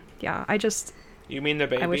so yeah, You mean the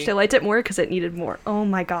baby? I wish I liked it more because it needed more. Oh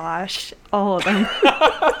my gosh, all of them.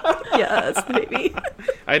 Yes, baby.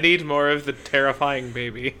 I need more of the terrifying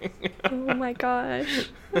baby. Oh my gosh,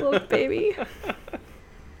 look, baby.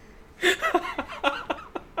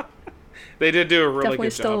 They did do a really Definitely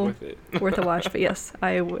good still job with it. worth a watch, but yes,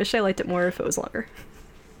 I wish I liked it more if it was longer.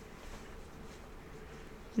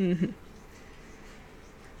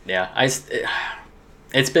 yeah.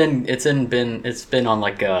 It's been on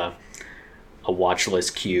like a watch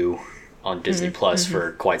list queue on Disney Plus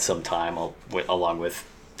for quite some time, along with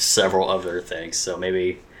several other things. So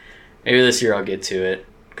maybe this year I'll get to it,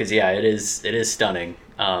 because yeah, it is stunning.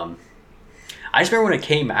 I just remember when it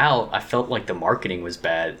came out, I felt like the marketing was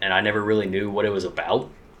bad, and I never really knew what it was about.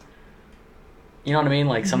 You know what I mean?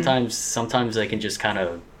 Like sometimes they can just kind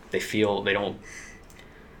of they don't.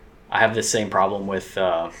 I have the same problem with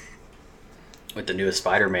the newest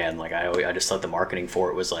Spider-Man. Like I just thought the marketing for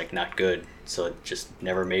it was like not good, so it just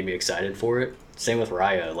never made me excited for it. Same with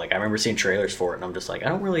Raya. Like I remember seeing trailers for it, and I'm just like, I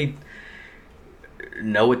don't really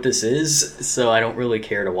know what this is, so I don't really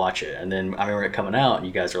care to watch it. And then I remember it coming out, and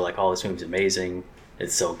you guys were like, "Oh, this movie's amazing.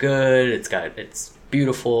 It's so good. It's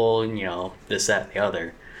beautiful, and this, that, and the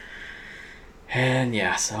other." And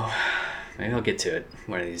yeah, so maybe I'll get to it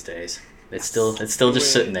one of these days. It's still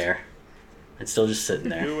just sitting there. It's still just sitting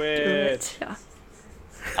there. Do Do it. Yeah.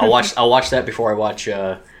 I'll watch that before I watch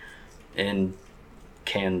Encanto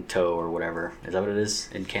or whatever. Is that what it is?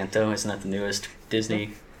 Encanto? Isn't that the newest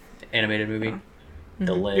Disney animated movie?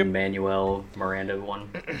 The Lin-Manuel Miranda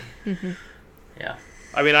one. Yeah.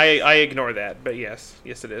 I mean, I ignore that, but yes,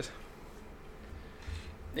 it is.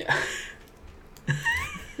 Yeah.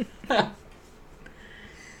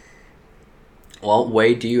 Well,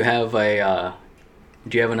 Wade, do you have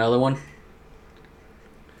another one?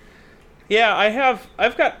 Yeah,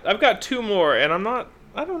 I've got two more, and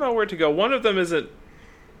I don't know where to go. One of them isn't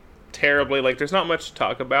terribly there's not much to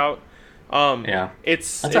talk about. Yeah.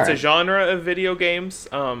 It's That's a alright. genre of video games,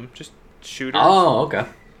 just shooters Oh, okay.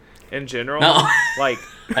 in general. No. Like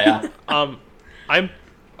Yeah.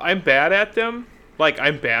 I'm bad at them.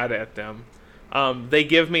 I'm bad at them. They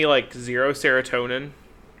give me zero serotonin.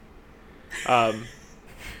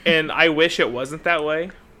 And I wish it wasn't that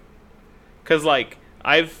way. 'Cause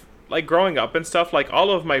I've growing up and stuff,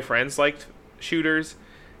 all of my friends liked shooters,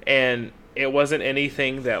 and it wasn't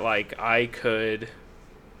anything that I could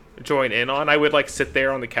join in on. I would sit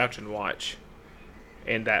there on the couch and watch,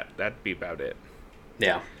 and that'd be about it.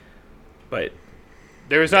 Yeah. But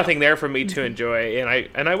there was nothing there for me to enjoy, and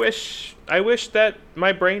I wish that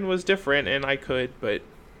my brain was different and I could, but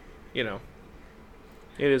it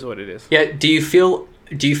is what it is. Yeah. Do you feel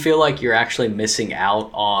like you're actually missing out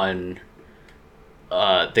on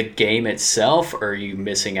the game itself, or are you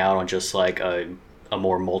missing out on just a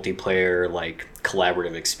more multiplayer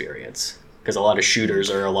collaborative experience? Because a lot of shooters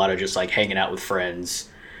are a lot of just hanging out with friends,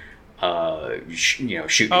 shooting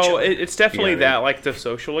each Oh, other. it's definitely You know what I that, the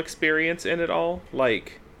social experience in it all.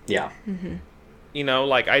 Yeah.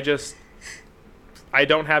 I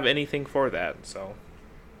don't have anything for that, so.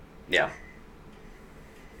 Yeah.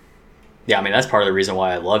 Yeah, I mean, that's part of the reason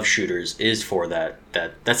why I love shooters is for that.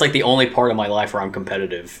 That's the only part of my life where I'm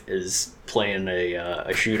competitive is playing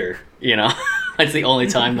a shooter, That's the only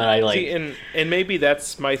time that I See, and maybe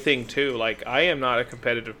that's my thing too. I am not a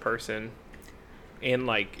competitive person in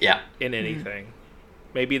Yeah. in anything.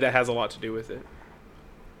 maybe that has a lot to do with it.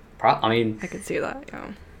 I mean, I could see that.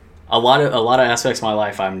 Yeah. a lot of aspects of my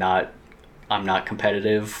life, I'm not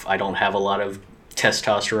competitive. I don't have a lot of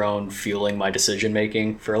testosterone fueling my decision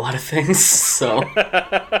making for a lot of things. So,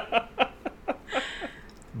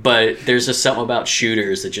 but there's just something about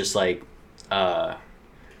shooters that just like, just I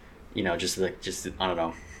don't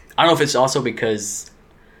know. I don't know if it's also because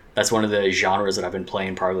that's one of the genres that I've been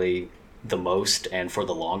playing probably the most and for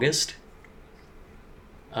the longest.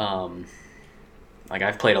 Like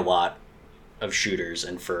I've played a lot of shooters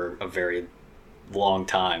and for a very long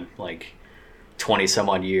time, like 20 some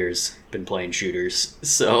odd years been playing shooters.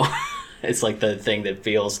 So it's like the thing that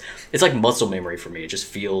feels, it's like muscle memory for me. It just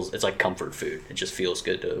feels, it's like comfort food. It just feels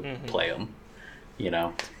good to play them,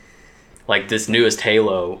 like this newest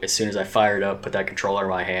Halo, as soon as I fired up, put that controller in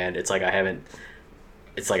my hand, it's like I haven't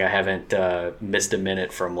missed a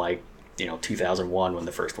minute from 2001 when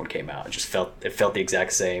the first one came out. It felt the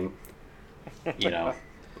exact same,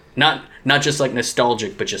 not just like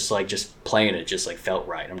nostalgic, but just playing it just like felt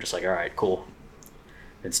right. I'm just like, all right, cool.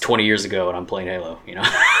 It's 20 years ago and I'm playing Halo,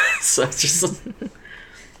 so it's just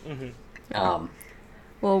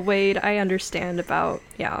well, Wade, I understand about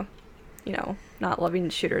not loving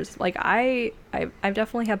shooters. Like I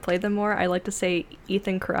definitely have played them more. I like to say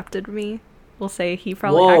Ethan corrupted me. We'll say he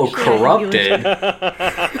probably corrupted.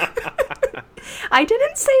 I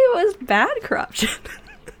didn't say it was bad corruption.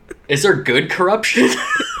 Is there good corruption?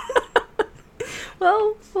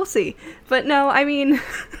 Well, we'll see. But no, I mean,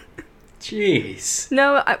 jeez.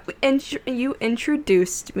 No, you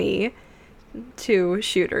introduced me to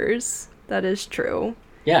shooters. That is true.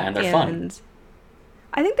 Yeah, and they're fun.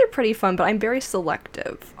 I think they're pretty fun, but I'm very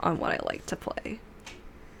selective on what I like to play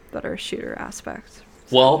that are shooter aspects.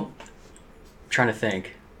 Well, I'm trying to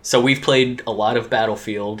think. So we've played a lot of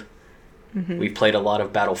Battlefield. Mm-hmm. We've played a lot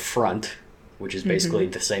of Battlefront, which is basically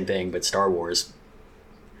the same thing but Star Wars.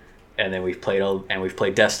 And then we've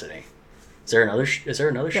played Destiny. Is there another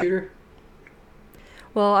shooter?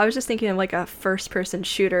 Well, I was just thinking of like a first-person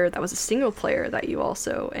shooter that was a single player that you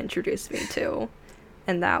also introduced me to,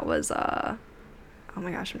 and that was oh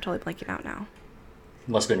my gosh, I'm totally blanking out now.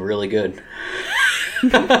 Must have been really good.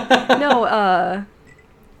 No,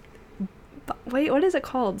 wait, what is it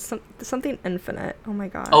called? Something Infinite. Oh my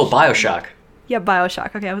gosh. Oh, BioShock. Yeah,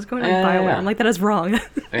 BioShock. Okay, I was going on BioWare. Yeah. I'm like, that is wrong.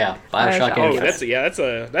 Yeah, BioShock.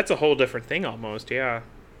 Oh, that's a whole different thing almost. Yeah.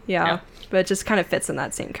 Yeah, but it just kind of fits in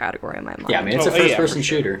that same category in my mind. Yeah, I mean, it's a first-person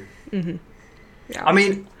shooter. Mm-hmm. Yeah. I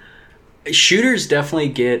mean, shooters definitely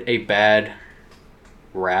get a bad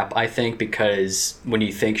rap, I think, because when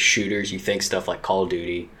you think shooters, you think stuff like Call of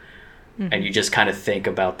Duty, and you just kind of think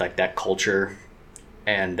about like that culture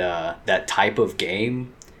and that type of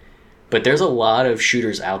game. But there's a lot of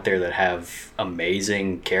shooters out there that have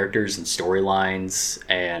amazing characters and storylines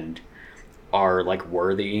and are like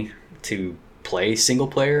worthy to play single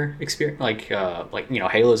player experience. Like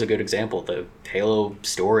Halo is a good example. The Halo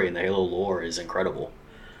story and the Halo lore is incredible.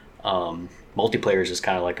 Multiplayer is just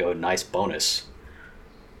kind of like a nice bonus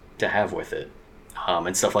to have with it.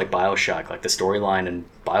 And stuff like BioShock, like the storyline in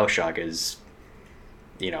BioShock is,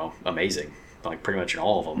 amazing. Like pretty much in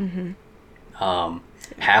all of them. Mm-hmm.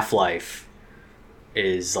 Half-Life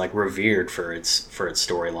is like revered for its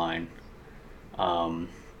storyline.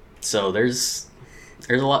 So there's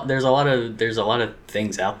a lot of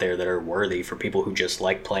things out there that are worthy for people who just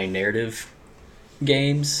like playing narrative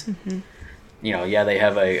games. Mm-hmm. They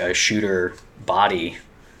have a shooter body,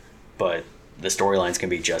 but the storylines can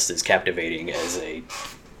be just as captivating as a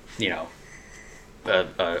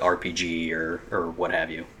RPG or what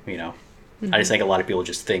have you. Mm-hmm. I just think a lot of people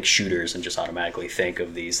just think shooters and just automatically think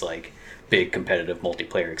of these like big competitive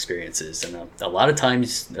multiplayer experiences, and a lot of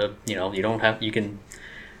times you don't have you can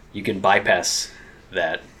bypass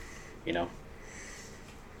that.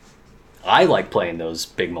 I like playing those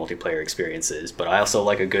big multiplayer experiences, but I also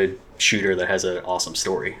like a good shooter that has an awesome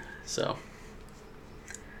story. So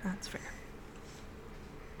that's fair.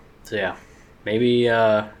 So yeah, maybe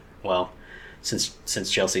since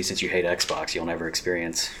Chelsea, since you hate Xbox, you'll never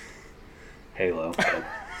experience Halo.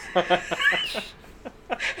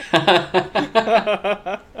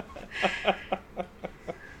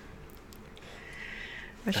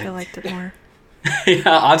 Wish I liked it more.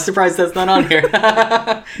 Yeah, I'm surprised that's not on here.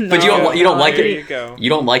 But no, you don't like it. You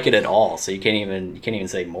don't like it at all, so you can't even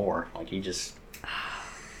say more. Like you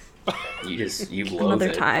love Another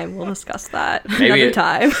it. time we'll discuss that. Maybe Another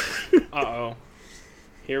time. Uh-oh.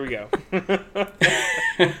 Here we go.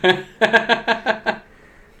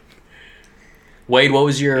 Wade, what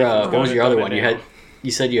was your other one?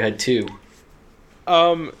 You said you had two.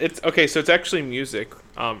 It's okay, so it's actually music.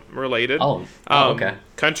 related. Oh, okay.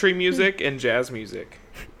 Country music and jazz music.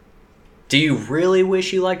 Do you really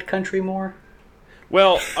wish you liked country more?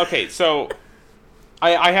 Well, okay, so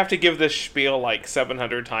I have to give this spiel like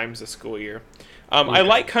 700 times a school year. Okay. I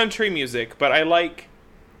like country music, but I like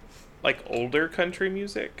older country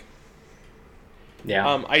music.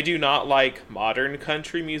 Yeah. I do not like modern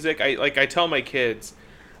country music. I tell my kids,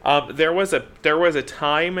 there was a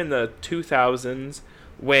time in the 2000s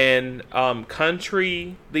when the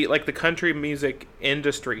country music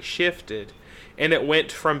industry shifted, and it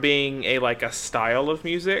went from being a style of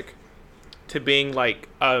music to being like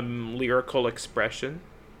lyrical expression.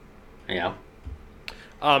 Yeah.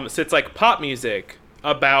 So it's like pop music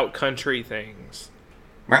about country things,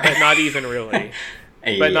 right. but not even really.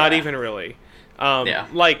 But not even really. Yeah.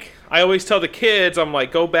 Like I always tell the kids, I'm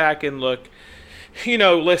like, go back and look,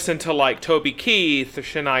 listen to like Toby Keith or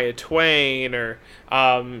Shania Twain or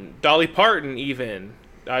Dolly Parton, even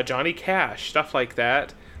Johnny Cash, stuff like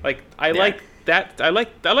that. Like I like that. I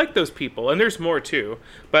like those people, and there's more too.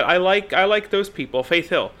 But I like those people. Faith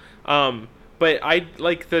Hill. But I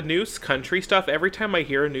like the new country stuff. Every time I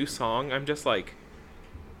hear a new song, I'm just like,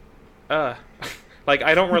 like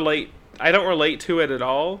I don't relate. I don't relate to it at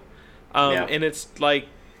all. And it's like,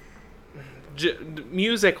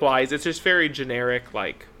 music-wise, it's just very generic,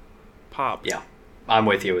 like pop. Yeah, I'm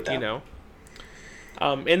with you with that.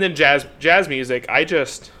 And then jazz music.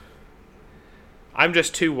 I'm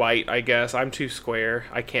just too white, I guess. I'm too square.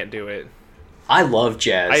 I can't do it. I love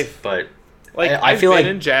jazz, but I feel like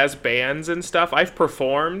in jazz bands and stuff. I've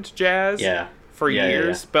performed jazz for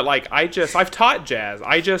years, but like I've taught jazz.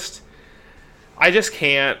 I just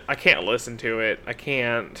can't. I can't listen to it. I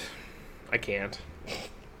can't. I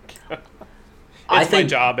think my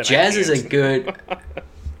job, and jazz is a good.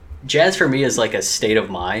 Jazz for me is like a state of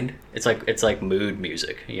mind. It's like mood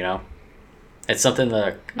music, It's something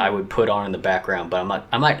that I would put on in the background, but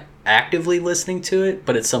I'm not actively listening to it,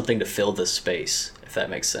 but it's something to fill the space, if that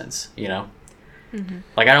makes sense, Mm-hmm.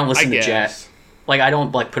 Like I don't listen to jazz. Like I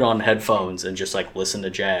don't like put on headphones and just like listen to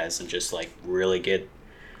jazz and just like really get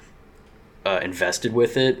invested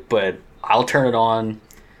with it, but I'll turn it on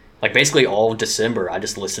like basically all of December. I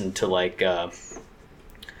just listen to like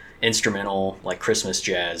instrumental like Christmas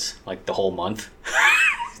jazz like the whole month.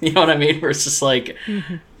 You know what I mean? Where it's just like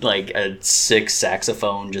like a sick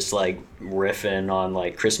saxophone just like riffing on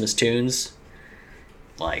like Christmas tunes.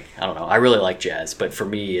 Like I don't know. I really like jazz, but for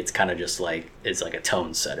me it's kind of just like it's like a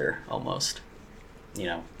tone setter almost.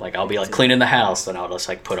 Like I'll be like cleaning the house and I'll just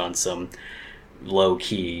like put on some low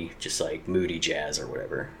key just like moody jazz or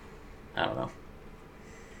whatever. I don't know.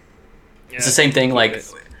 Yeah, it's the same thing like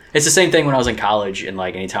it's the same thing when I was in college, and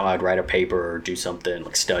like anytime I would write a paper or do something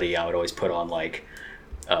like study, I would always put on like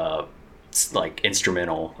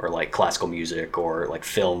instrumental or like classical music or like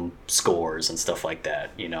film scores and stuff like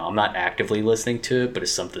that. I'm not actively listening to it, but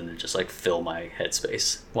it's something to just like fill my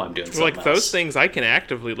headspace while I'm doing something like else. Those things I can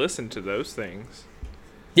actively listen to those things.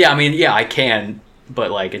 Yeah, I mean, yeah, I can,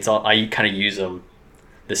 but like it's all I kind of use them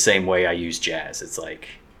the same way I use jazz. It's like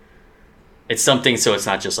it's something so it's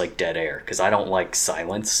not just like dead air, because I don't like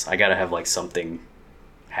silence. I gotta have like something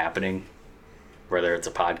happening, whether it's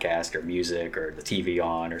a podcast or music or the TV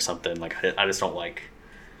on or something. Like I just don't like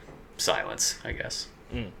silence, I guess.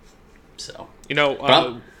 So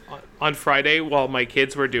on Friday while my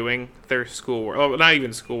kids were doing their schoolwork, well, not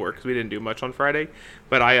even schoolwork because we didn't do much on Friday,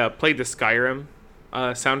 but I played the Skyrim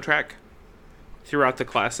soundtrack throughout the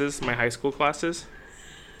classes, my high school classes.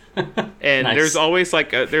 And nice. There's always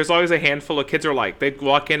a handful of kids who are like, they'd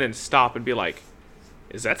walk in and stop and be like,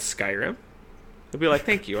 "Is that Skyrim?" I'd be like,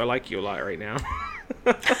 "Thank you, I like you a lot right now."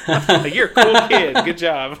 Like, you're a cool kid, good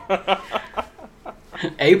job.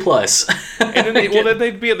 A plus. And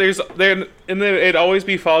then it'd always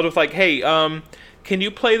be followed with like, "Hey, can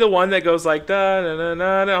you play the one that goes like da na na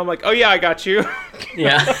na na?" I'm like, "Oh yeah, I got you."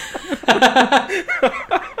 Yeah.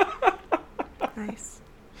 Nice.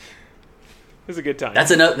 It was a good time.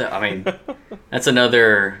 That's another. I mean, that's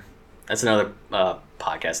another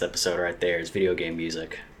podcast episode right there. Is video game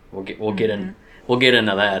music. We'll get into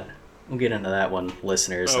that. We'll get into that one,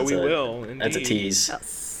 listeners. Oh, we will. Indeed. That's a tease.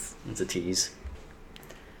 Yes. That's a tease.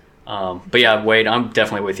 But yeah, Wade, I'm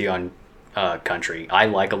definitely with you on country. I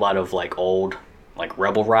like a lot of like old, like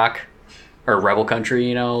rebel rock or rebel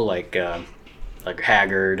country. Like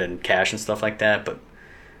Haggard and Cash and stuff like that. But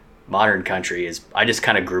modern country is, I just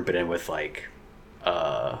kind of group it in with like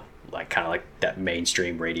kind of like that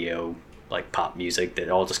mainstream radio, like pop music that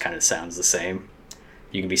all just kind of sounds the same.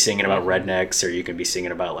 You can be singing about rednecks, or you can be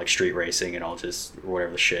singing about like street racing and all just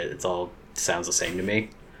whatever the shit. It's all sounds the same to me.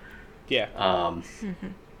 Yeah.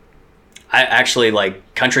 I actually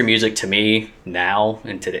like country music to me now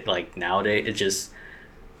and today, like nowadays, it just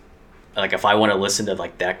like if I want to listen to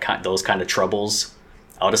like those kind of troubles,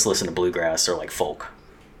 I'll just listen to bluegrass or like folk,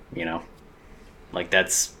 you know, like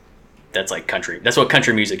that's like country. That's what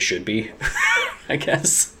country music should be, I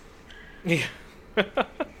guess. Yeah.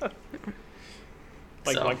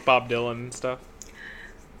 like Bob Dylan and stuff.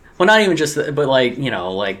 Well, not even just, but like, you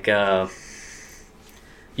know, like you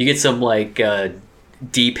get some like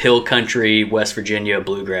deep hill country West Virginia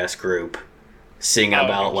bluegrass group singing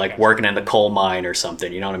about like working in the coal mine or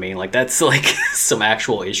something, you know what I mean? Like that's like some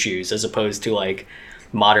actual issues, as opposed to like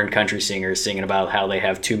modern country singers singing about how they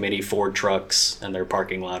have too many Ford trucks in their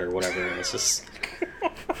parking lot or whatever. And it's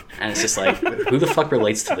just like, who the fuck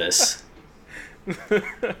relates to this?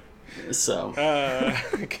 So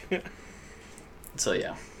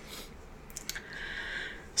yeah.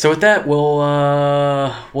 So with that,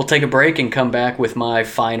 we'll take a break and come back with my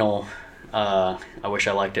final. I wish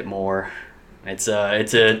I liked it more. It's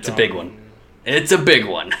a big one. It's a big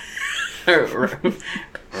one.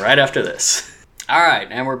 Right after this. All right,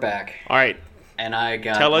 and we're back. All right. And I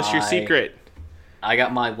got. Tell us your secret. I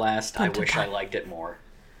got my last. I wish I liked it more.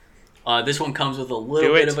 This one comes with a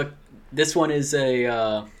little bit of a. This one is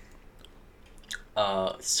a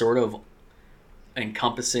sort of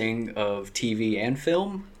encompassing of TV and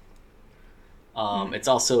film. It's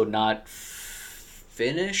also not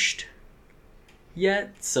finished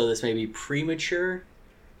yet, so this may be premature.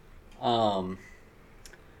 But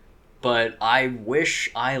I wish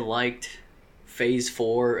I liked Phase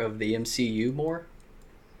 4 of the MCU more.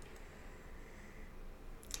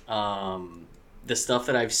 The stuff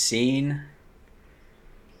that I've seen,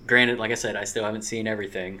 granted, like I said, I still haven't seen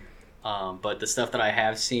everything, but the stuff that I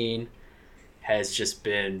have seen has just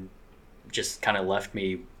kind of left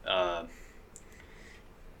me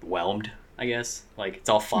whelmed, I guess. Like, it's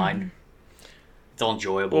all fine. Mm-hmm. It's all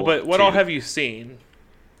enjoyable. Well, but what all have you seen?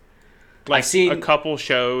 Like, I've seen a couple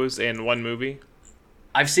shows and one movie?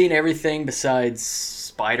 I've seen everything besides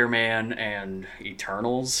Spider-Man and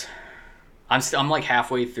Eternals. I'm like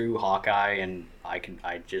halfway through Hawkeye, and I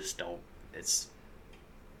just don't. It's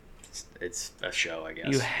a show, I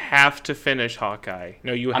guess. You have to finish Hawkeye.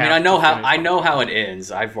 No, you. I know how it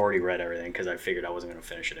ends. I've already read everything because I figured I wasn't going to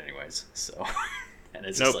finish it anyways. So, and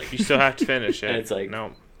it's nope, just like you still have to finish it. And it's like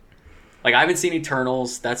no. Like, I haven't seen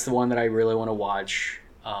Eternals. That's the one that I really want to watch.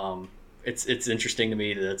 It's interesting to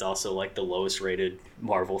me that it's also like the lowest rated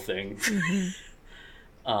Marvel thing.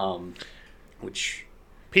 Mm-hmm. Which.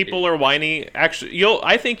 People are whiny. Actually,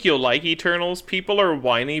 I think you'll like Eternals. People are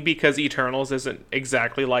whiny because Eternals isn't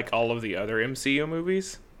exactly like all of the other MCU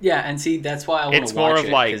movies. Yeah, and see, that's why I want to watch it. It's more of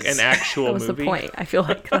like an actual movie. That was the point. I feel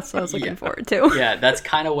like that's what I was looking forward to. Yeah, that's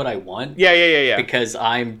kind of what I want. Yeah. Because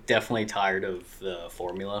I'm definitely tired of the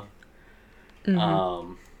formula.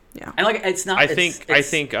 Mm-hmm. Yeah, and like it's not. I think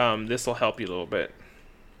this will help you a little bit.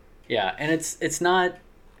 Yeah, and it's not.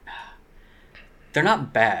 They're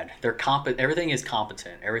not bad. They're Everything is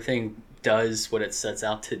competent. Everything does what it sets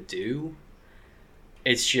out to do.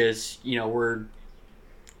 It's just, we're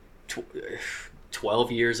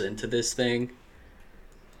 12 years into this thing,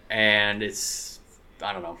 and it's,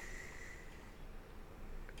 I don't know.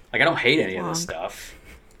 Like, I don't hate any of this stuff.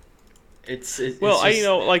 It's just,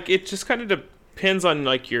 it just kind of depends on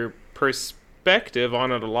like your perspective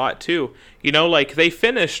on it a lot too. Like they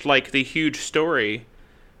finished like the huge story.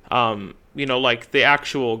 Like the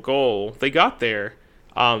actual goal, they got there.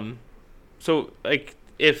 So like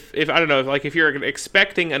if I don't know, like if you're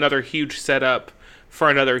expecting another huge setup for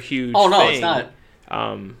another huge thing, it's not.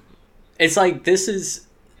 It's like this is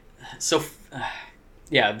so.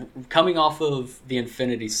 Coming off of the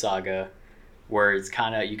Infinity Saga, where it's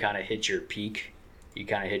you kind of hit your peak, you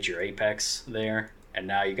kind of hit your apex there, and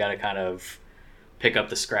now you got to kind of pick up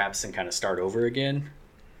the scraps and kind of start over again.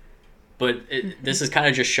 But this is kind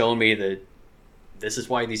of just showing me that this is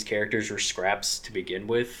why these characters were scraps to begin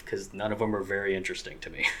with, because none of them are very interesting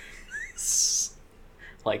to me.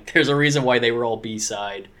 Like, there's a reason why they were all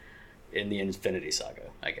B-side in the Infinity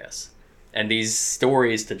Saga, I guess. And these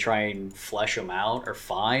stories, to try and flesh them out, are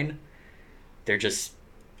fine. They're just...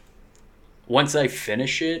 Once I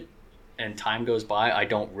finish it and time goes by, I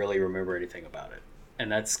don't really remember anything about it.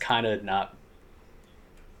 And that's kind of not...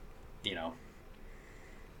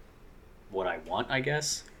 what I want, I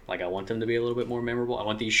guess. Like, I want them to be a little bit more memorable. I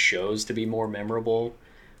want these shows to be more memorable.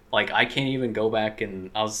 Like, I can't even go back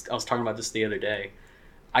and... I was talking about this the other day.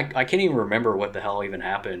 I can't even remember what the hell even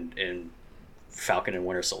happened in Falcon and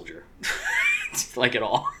Winter Soldier. Like, at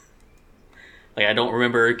all. Like, I don't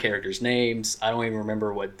remember characters' names. I don't even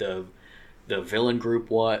remember what the the villain group,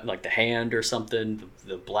 what, like the Hand or something,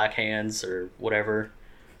 the Black Hands or whatever,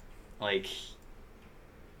 like,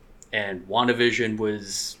 and WandaVision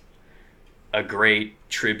was a great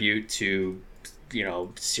tribute to, you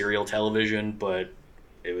know, serial television, but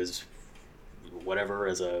it was whatever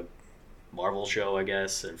as a Marvel show, I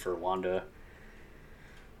guess, and for Wanda.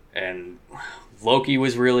 And Loki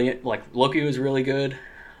was really good,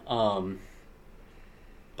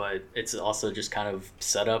 but it's also just kind of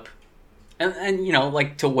set up, and you know,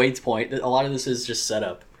 like to Wade's point, a lot of this is just set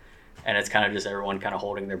up, and it's kind of just everyone kind of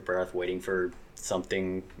holding their breath, waiting for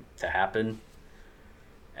something to happen,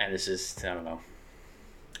 and it's just, I don't know.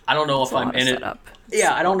 I don't know if I'm in it.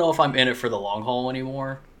 Yeah, I don't know if I'm in it for the long haul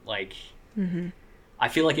anymore. Like, I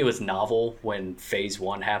feel like it was novel when Phase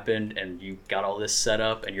 1 happened and you got all this set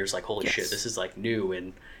up and you're just like, holy shit, this is like new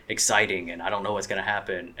and exciting and I don't know what's going to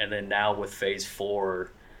happen. And then now with Phase 4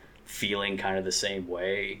 feeling kind of the same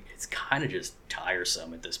way, it's kind of just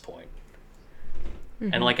tiresome at this point.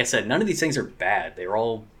 And like I said, none of these things are bad. They're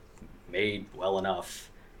all made well enough.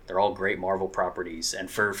 They're all great Marvel properties. And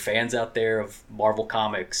for fans out there of Marvel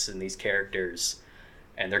Comics and these characters,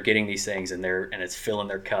 and they're getting these things and it's filling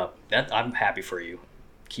their cup, that I'm happy for you.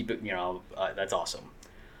 Keep it, you know, that's awesome.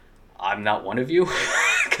 I'm not one of you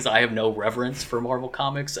because I have no reverence for Marvel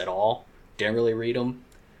Comics at all. Didn't really read them.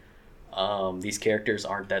 These characters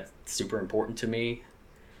aren't that super important to me.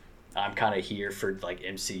 I'm kind of here for like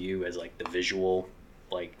MCU as like the visual,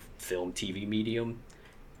 like film TV medium,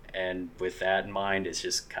 and with that in mind, it's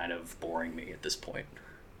just kind of boring me at this point.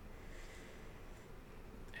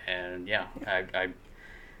 And yeah,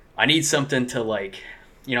 I need something to, like,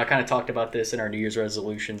 you know, I kind of talked about this in our New Year's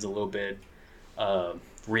resolutions a little bit,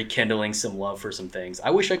 rekindling some love for some things.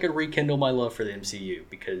 I wish I could rekindle my love for the MCU,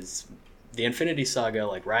 because the Infinity Saga,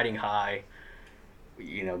 like riding high,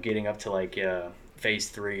 you know, getting up to like Phase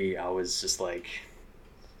 3, I was just like,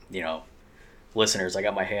 you know, listeners, I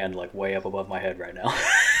got my hand like way up above my head right now.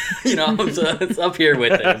 You know, it's up here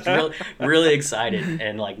with it. I was really, really excited,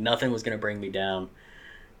 and like nothing was gonna bring me down.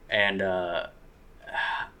 And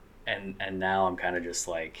now I'm kind of just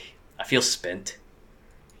like, I feel spent.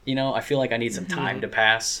 You know, I feel like I need some time to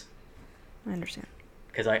pass. I understand.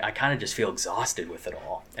 Because I kind of just feel exhausted with it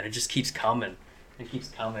all. And it just keeps coming. It keeps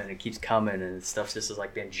coming. It keeps coming. And stuff just is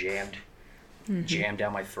like being jammed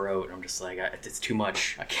down my throat. And I'm just like, it's too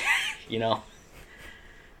much. I can't, you know?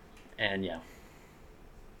 And yeah.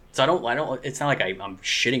 So I don't, it's not like I'm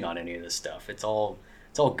shitting on any of this stuff. It's all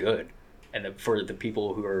good. And for the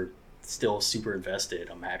people who are still super invested,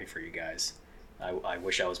 I'm happy for you guys. I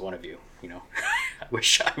wish I was one of you, you know. I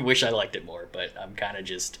wish I liked it more, but I'm kind of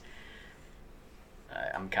just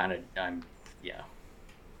yeah.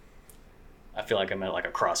 I feel like I'm at like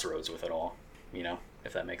a crossroads with it all, you know,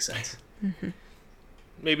 if that makes sense.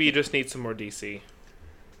 Maybe you just need some more DC.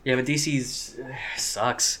 Yeah, but DC's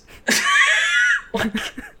sucks. Like,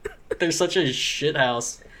 they're such a shit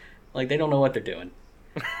house. Like, they don't know what they're doing.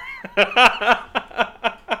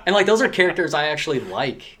 And like, those are characters I actually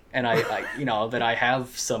like, and I you know, that I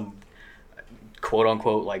have some quote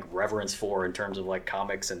unquote like reverence for in terms of like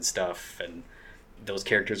comics and stuff, and those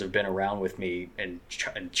characters have been around with me in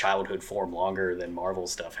childhood form longer than Marvel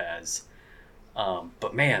stuff has.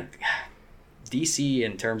 But man, DC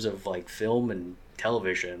in terms of like film and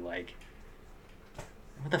television, like,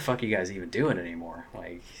 what the fuck are you guys even doing anymore?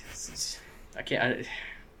 Like, I can't.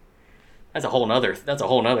 That's a whole nother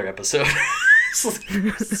episode.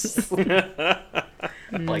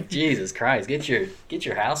 Like, Jesus Christ, get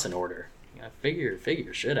your house in order. You know, figure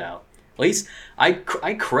your shit out. At least I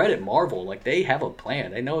credit Marvel. Like, they have a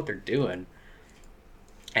plan. They know what they're doing,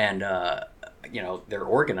 and you know, they're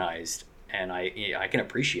organized, and I can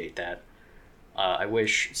appreciate that. I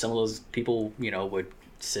wish some of those people, you know, would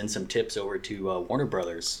send some tips over to Warner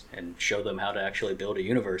Brothers and show them how to actually build a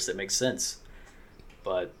universe that makes sense.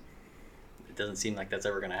 But it doesn't seem like that's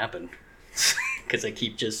ever going to happen, because they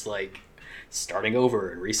keep just like starting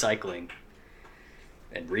over and recycling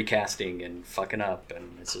and recasting and fucking up,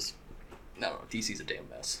 and it's just, no, DC's a damn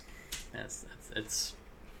mess. It's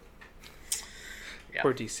yeah.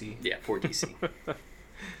 Poor DC. Yeah, poor DC. I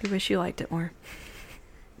wish you liked it more.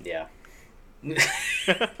 Yeah.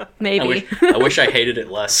 Maybe. I wish I hated it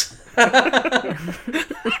less.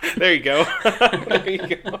 There you go. There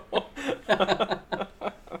you go.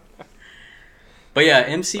 But yeah,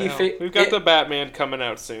 MCU. We've got the Batman coming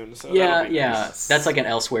out soon, so yeah. Nice. That's like an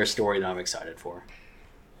elsewhere story that I'm excited for.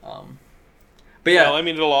 But yeah, well, I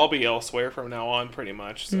mean, it'll all be elsewhere from now on, pretty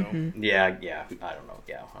much. So yeah. I don't know.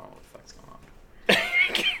 Yeah, I don't know what the fuck's going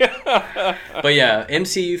on. But yeah,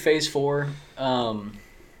 MCU Phase 4.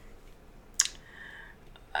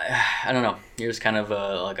 I don't know. You're just kind of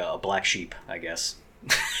like a black sheep, I guess,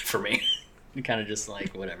 for me. You're kind of just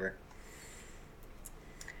like whatever.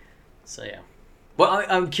 So yeah. Well,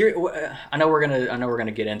 I'm curious. I know we're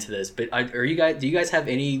gonna get into this, but do you guys have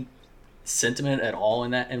any sentiment at all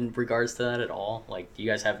in regards to that at all? Like, do you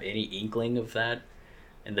guys have any inkling of that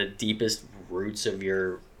in the deepest roots of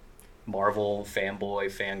your Marvel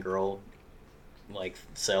fanboy, fangirl like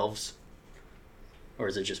selves, or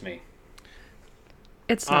is it just me?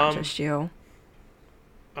 It's not just you.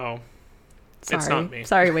 Oh, Sorry. it's not me.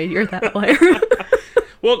 Sorry, Wade, you're that player.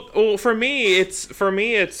 Well, for me, it's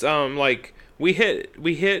like we hit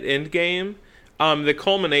Endgame, the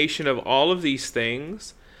culmination of all of these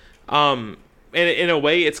things, and in a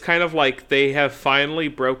way, it's kind of like they have finally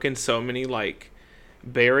broken so many like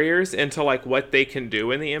barriers into like what they can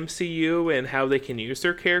do in the MCU and how they can use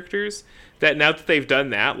their characters, that now that they've done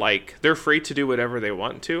that, like they're free to do whatever they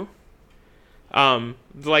want to.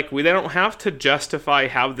 Like they don't have to justify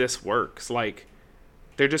how this works. Like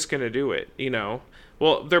they're just gonna do it, you know.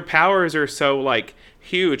 Well, their powers are so like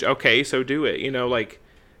huge. Okay, so do it. You know, like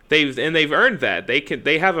they've earned that.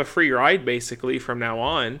 They have a free ride basically from now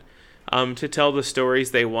on, to tell the stories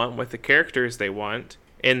they want with the characters they want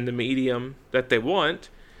in the medium that they want,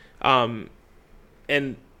 and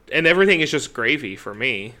everything is just gravy for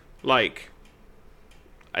me. Like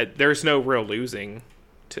there's no real losing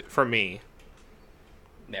for me.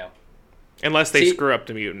 No. Unless they screw up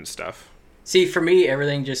the mutant stuff. See, for me,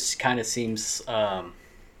 everything just kind of seems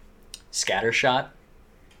scattershot,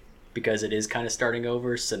 because it is kind of starting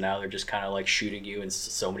over. So now they're just kind of like shooting you in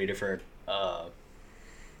so many different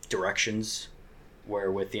directions.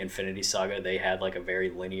 Where with the Infinity Saga, they had like a very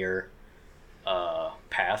linear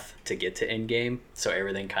path to get to Endgame. So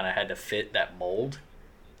everything kind of had to fit that mold,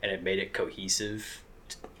 and it made it cohesive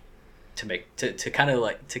to kind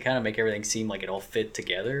of make everything seem like it all fit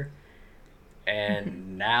together.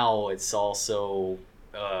 And now it's also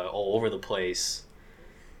all over the place.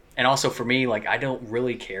 And also for me, like I don't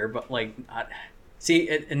really care, but like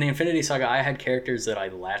in the Infinity Saga, I had characters that I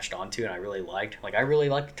latched onto and I really liked. Like I really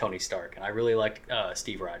liked Tony Stark and I really liked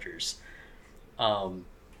Steve Rogers.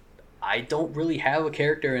 I don't really have a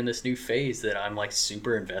character in this new phase that I'm like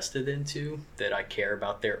super invested into, that I care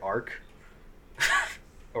about their arc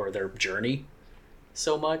or their journey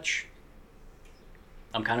so much.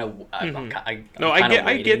 I'm kind of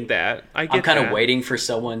I get that. I'm kind of waiting for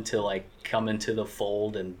someone to like come into the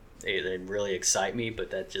fold and really excite me,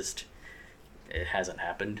 but that just it hasn't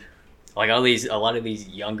happened. Like a lot of these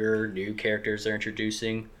younger new characters they're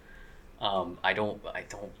introducing.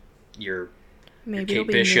 Your Maybe Kate it'll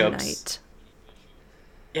be Bishop's. Moon Knight.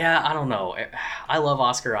 Yeah, I don't know. I love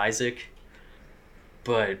Oscar Isaac,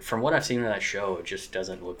 but from what I've seen in that show, it just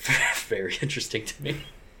doesn't look very interesting to me.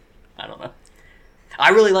 I don't know.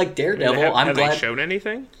 I really like Daredevil. Have they shown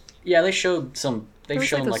anything? Yeah, they showed some. They've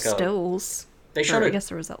shown like stills. They showed. I guess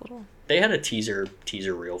there was that little. They had a teaser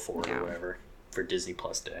reel for it or whatever for Disney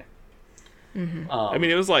Plus Day. Mm-hmm. I mean,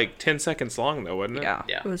 it was like 10 seconds long though, wasn't it? Yeah,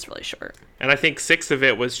 it was really short. And I think 6 of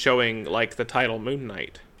it was showing like the title Moon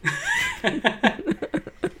Knight.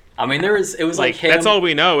 I mean, it was like him. That's all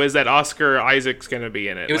we know is that Oscar Isaac's gonna be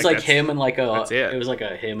in it. It was like him and like a. That's it. It was like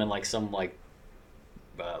him and like some like.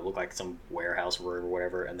 Looked like some warehouse or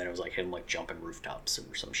whatever, and then it was like him like jumping rooftops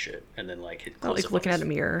or some shit, and then like looking at a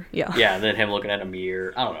mirror. Yeah. Yeah, and then him looking at a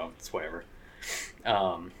mirror. I don't know. It's whatever.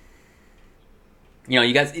 You know,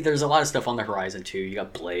 you guys. There's a lot of stuff on the horizon too. You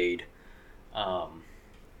got Blade. I've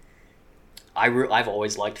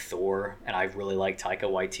always liked Thor, and I really like Taika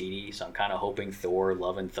Waititi, so I'm kind of hoping Thor: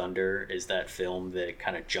 Love and Thunder is that film that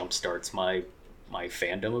kind of jumpstarts my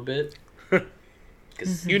fandom a bit.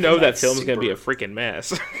 You know that film's gonna be a freaking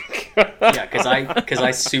mess. Yeah, because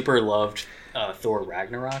I super loved Thor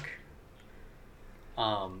Ragnarok.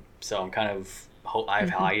 So I'm kind of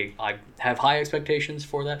I have high expectations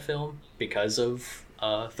for that film because of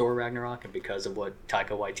Thor Ragnarok and because of what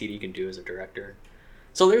Taika Waititi can do as a director.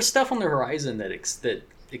 So there's stuff on the horizon that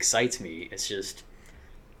excites me. It's just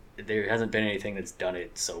there hasn't been anything that's done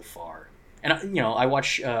it so far. And you know, I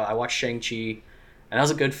watched Shang-Chi, and that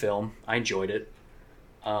was a good film. I enjoyed it.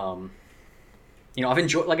 You know, I've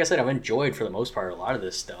enjoyed for the most part a lot of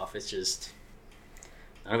this stuff. It's just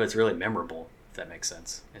none of it's really memorable, if that makes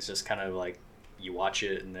sense. It's just kind of like you watch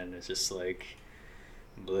it and then it's just like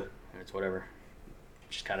bleh, it's whatever.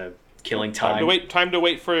 Just kind of killing time. Time to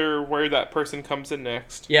wait for where that person comes in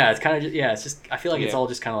next. Yeah, it's kind of it's just I feel like it's all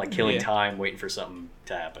just kind of like killing time, waiting for something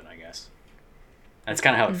to happen, I guess. That's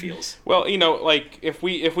kind of how it feels. Well, you know, like if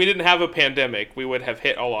we didn't have a pandemic, we would have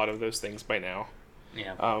hit a lot of those things by now.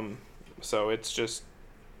 Yeah. So it's just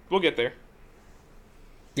we'll get there.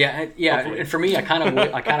 Yeah. Hopefully. And for me, I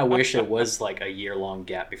kind of wish it was like a year-long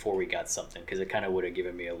gap before we got something, because it kind of would have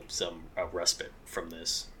given me a respite from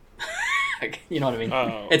this. You know what I mean?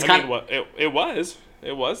 It's kind of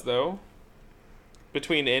it was though,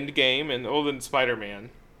 between Endgame and then Spider-Man.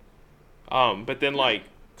 But then like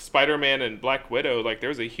Spider-Man and Black Widow, like there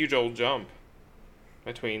was a huge old jump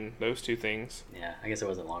between those two things. Yeah, I guess it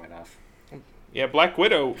wasn't long enough. Yeah, Black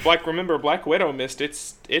Widow missed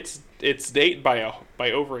its date by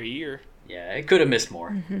over a year. Yeah, it could have missed more.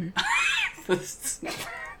 Mm-hmm.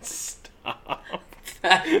 Stop.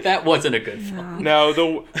 That wasn't a good film. No,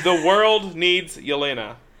 the world needs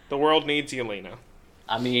Yelena. The world needs Yelena.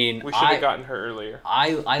 I mean, We should have gotten her earlier.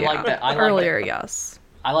 I like that. Earlier, yes.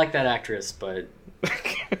 I like that actress, but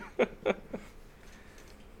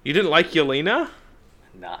You didn't like Yelena?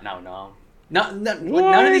 no. None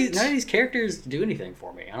of these characters do anything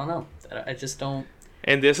for me. I don't know. I just don't.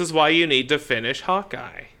 And this is why you need to finish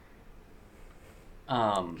Hawkeye.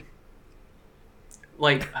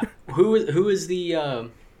 Like who is the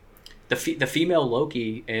female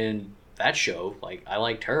Loki in that show? Like, I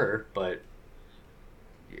liked her, but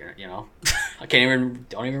you know, I don't even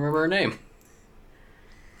remember her name.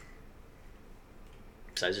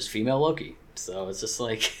 Besides just female Loki, so it's just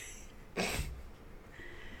like.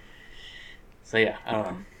 So yeah, I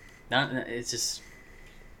don't know. It's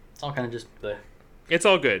all kind of just the. It's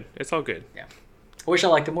all good. It's all good. Yeah, I wish I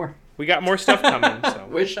liked it more. We got more stuff coming. So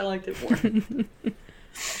Wish I liked it more.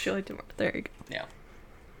 She liked it more. There you go. Yeah.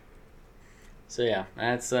 So yeah,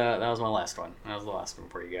 that was my last one. That was the last one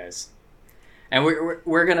for you guys. And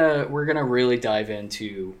we're gonna really dive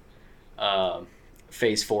into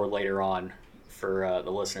Phase 4 later on for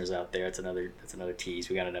the listeners out there. It's another tease.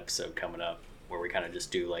 We got an episode coming up where we kind of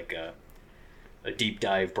just do like a deep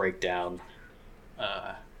dive breakdown,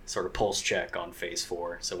 sort of pulse check on Phase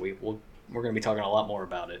 4. So we're going to be talking a lot more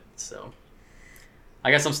about it. So I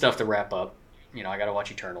got some stuff to wrap up. You know, I got to watch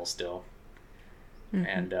Eternal still. Mm-hmm.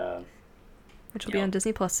 And which will be on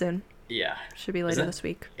Disney Plus soon. Yeah. Should be later this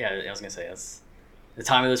week. Yeah, I was going to say, that's the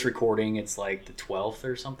time of this recording. It's like the 12th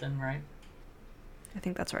or something, right? I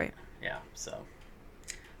think that's right. Yeah, so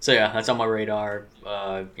yeah, that's on my radar.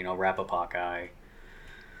 Wrap up Hawkeye.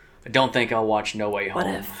 I don't think I'll watch No Way Home.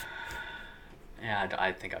 What If? Yeah,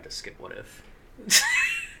 I think I'll just skip What If.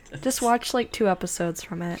 Just watch like 2 episodes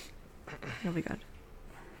from it. You'll be good.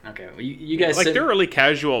 Okay, well, you guys like they're really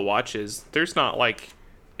casual watches. There's not like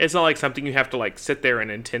it's not like something you have to like sit there and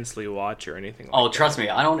intensely watch or anything like that. Oh, trust me,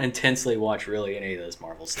 I don't intensely watch really any of this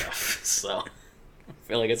Marvel stuff. So I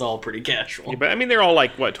feel like it's all pretty casual. Yeah, but I mean, they're all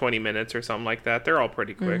like 20 minutes or something like that. They're all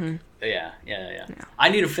pretty quick. Mm-hmm. Yeah. I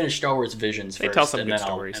need to finish Star Wars Visions first. They tell some and good then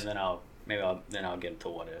stories. And then I'll get into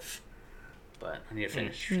What If. But I need to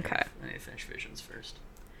finish. Okay. I need to finish Visions first.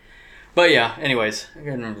 But yeah. Anyways, I'm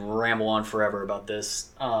gonna ramble on forever about this.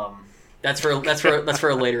 That's for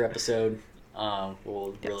a later episode.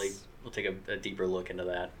 We'll take a deeper look into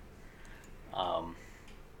that.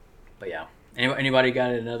 But yeah. Anybody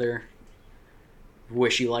got another?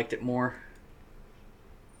 Wish you liked it more?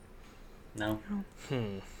 No?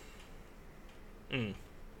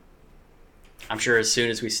 I'm sure as soon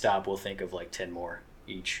as we stop, we'll think of like 10 more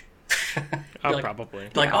each. Probably.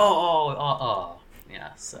 Like, oh.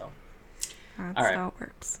 Yeah, so. That's all right. how it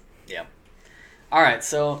works. Yeah. All right,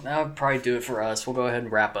 so that'll probably do it for us. We'll go ahead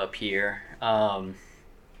and wrap up here.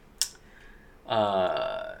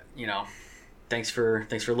 Thanks for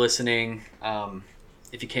listening.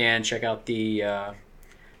 If you can, check out the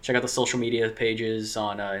social media pages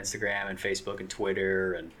on Instagram and Facebook and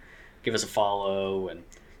Twitter, and give us a follow, and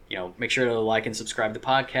make sure to like and subscribe to the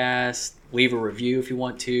podcast. Leave a review if you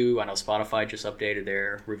want to. I know Spotify just updated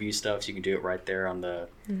their review stuff, so you can do it right there on the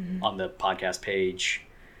podcast page.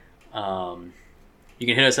 You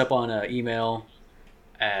can hit us up on email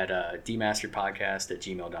at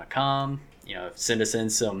dmasteredpodcast@gmail.com. Send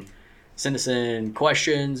us in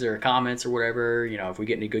questions or comments or whatever. If we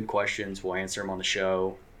get any good questions, we'll answer them on the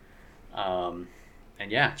show. And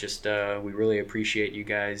yeah, we really appreciate you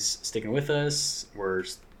guys sticking with us. We're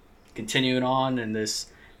continuing on in this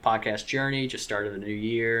podcast journey, just started the new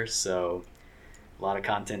year, so a lot of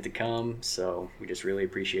content to come. So we just really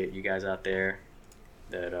appreciate you guys out there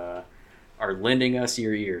that are lending us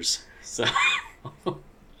your ears. So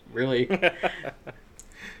really,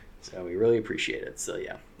 so we really appreciate it. So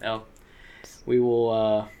yeah, now we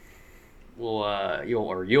will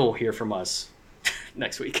you'll hear from us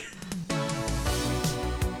next week.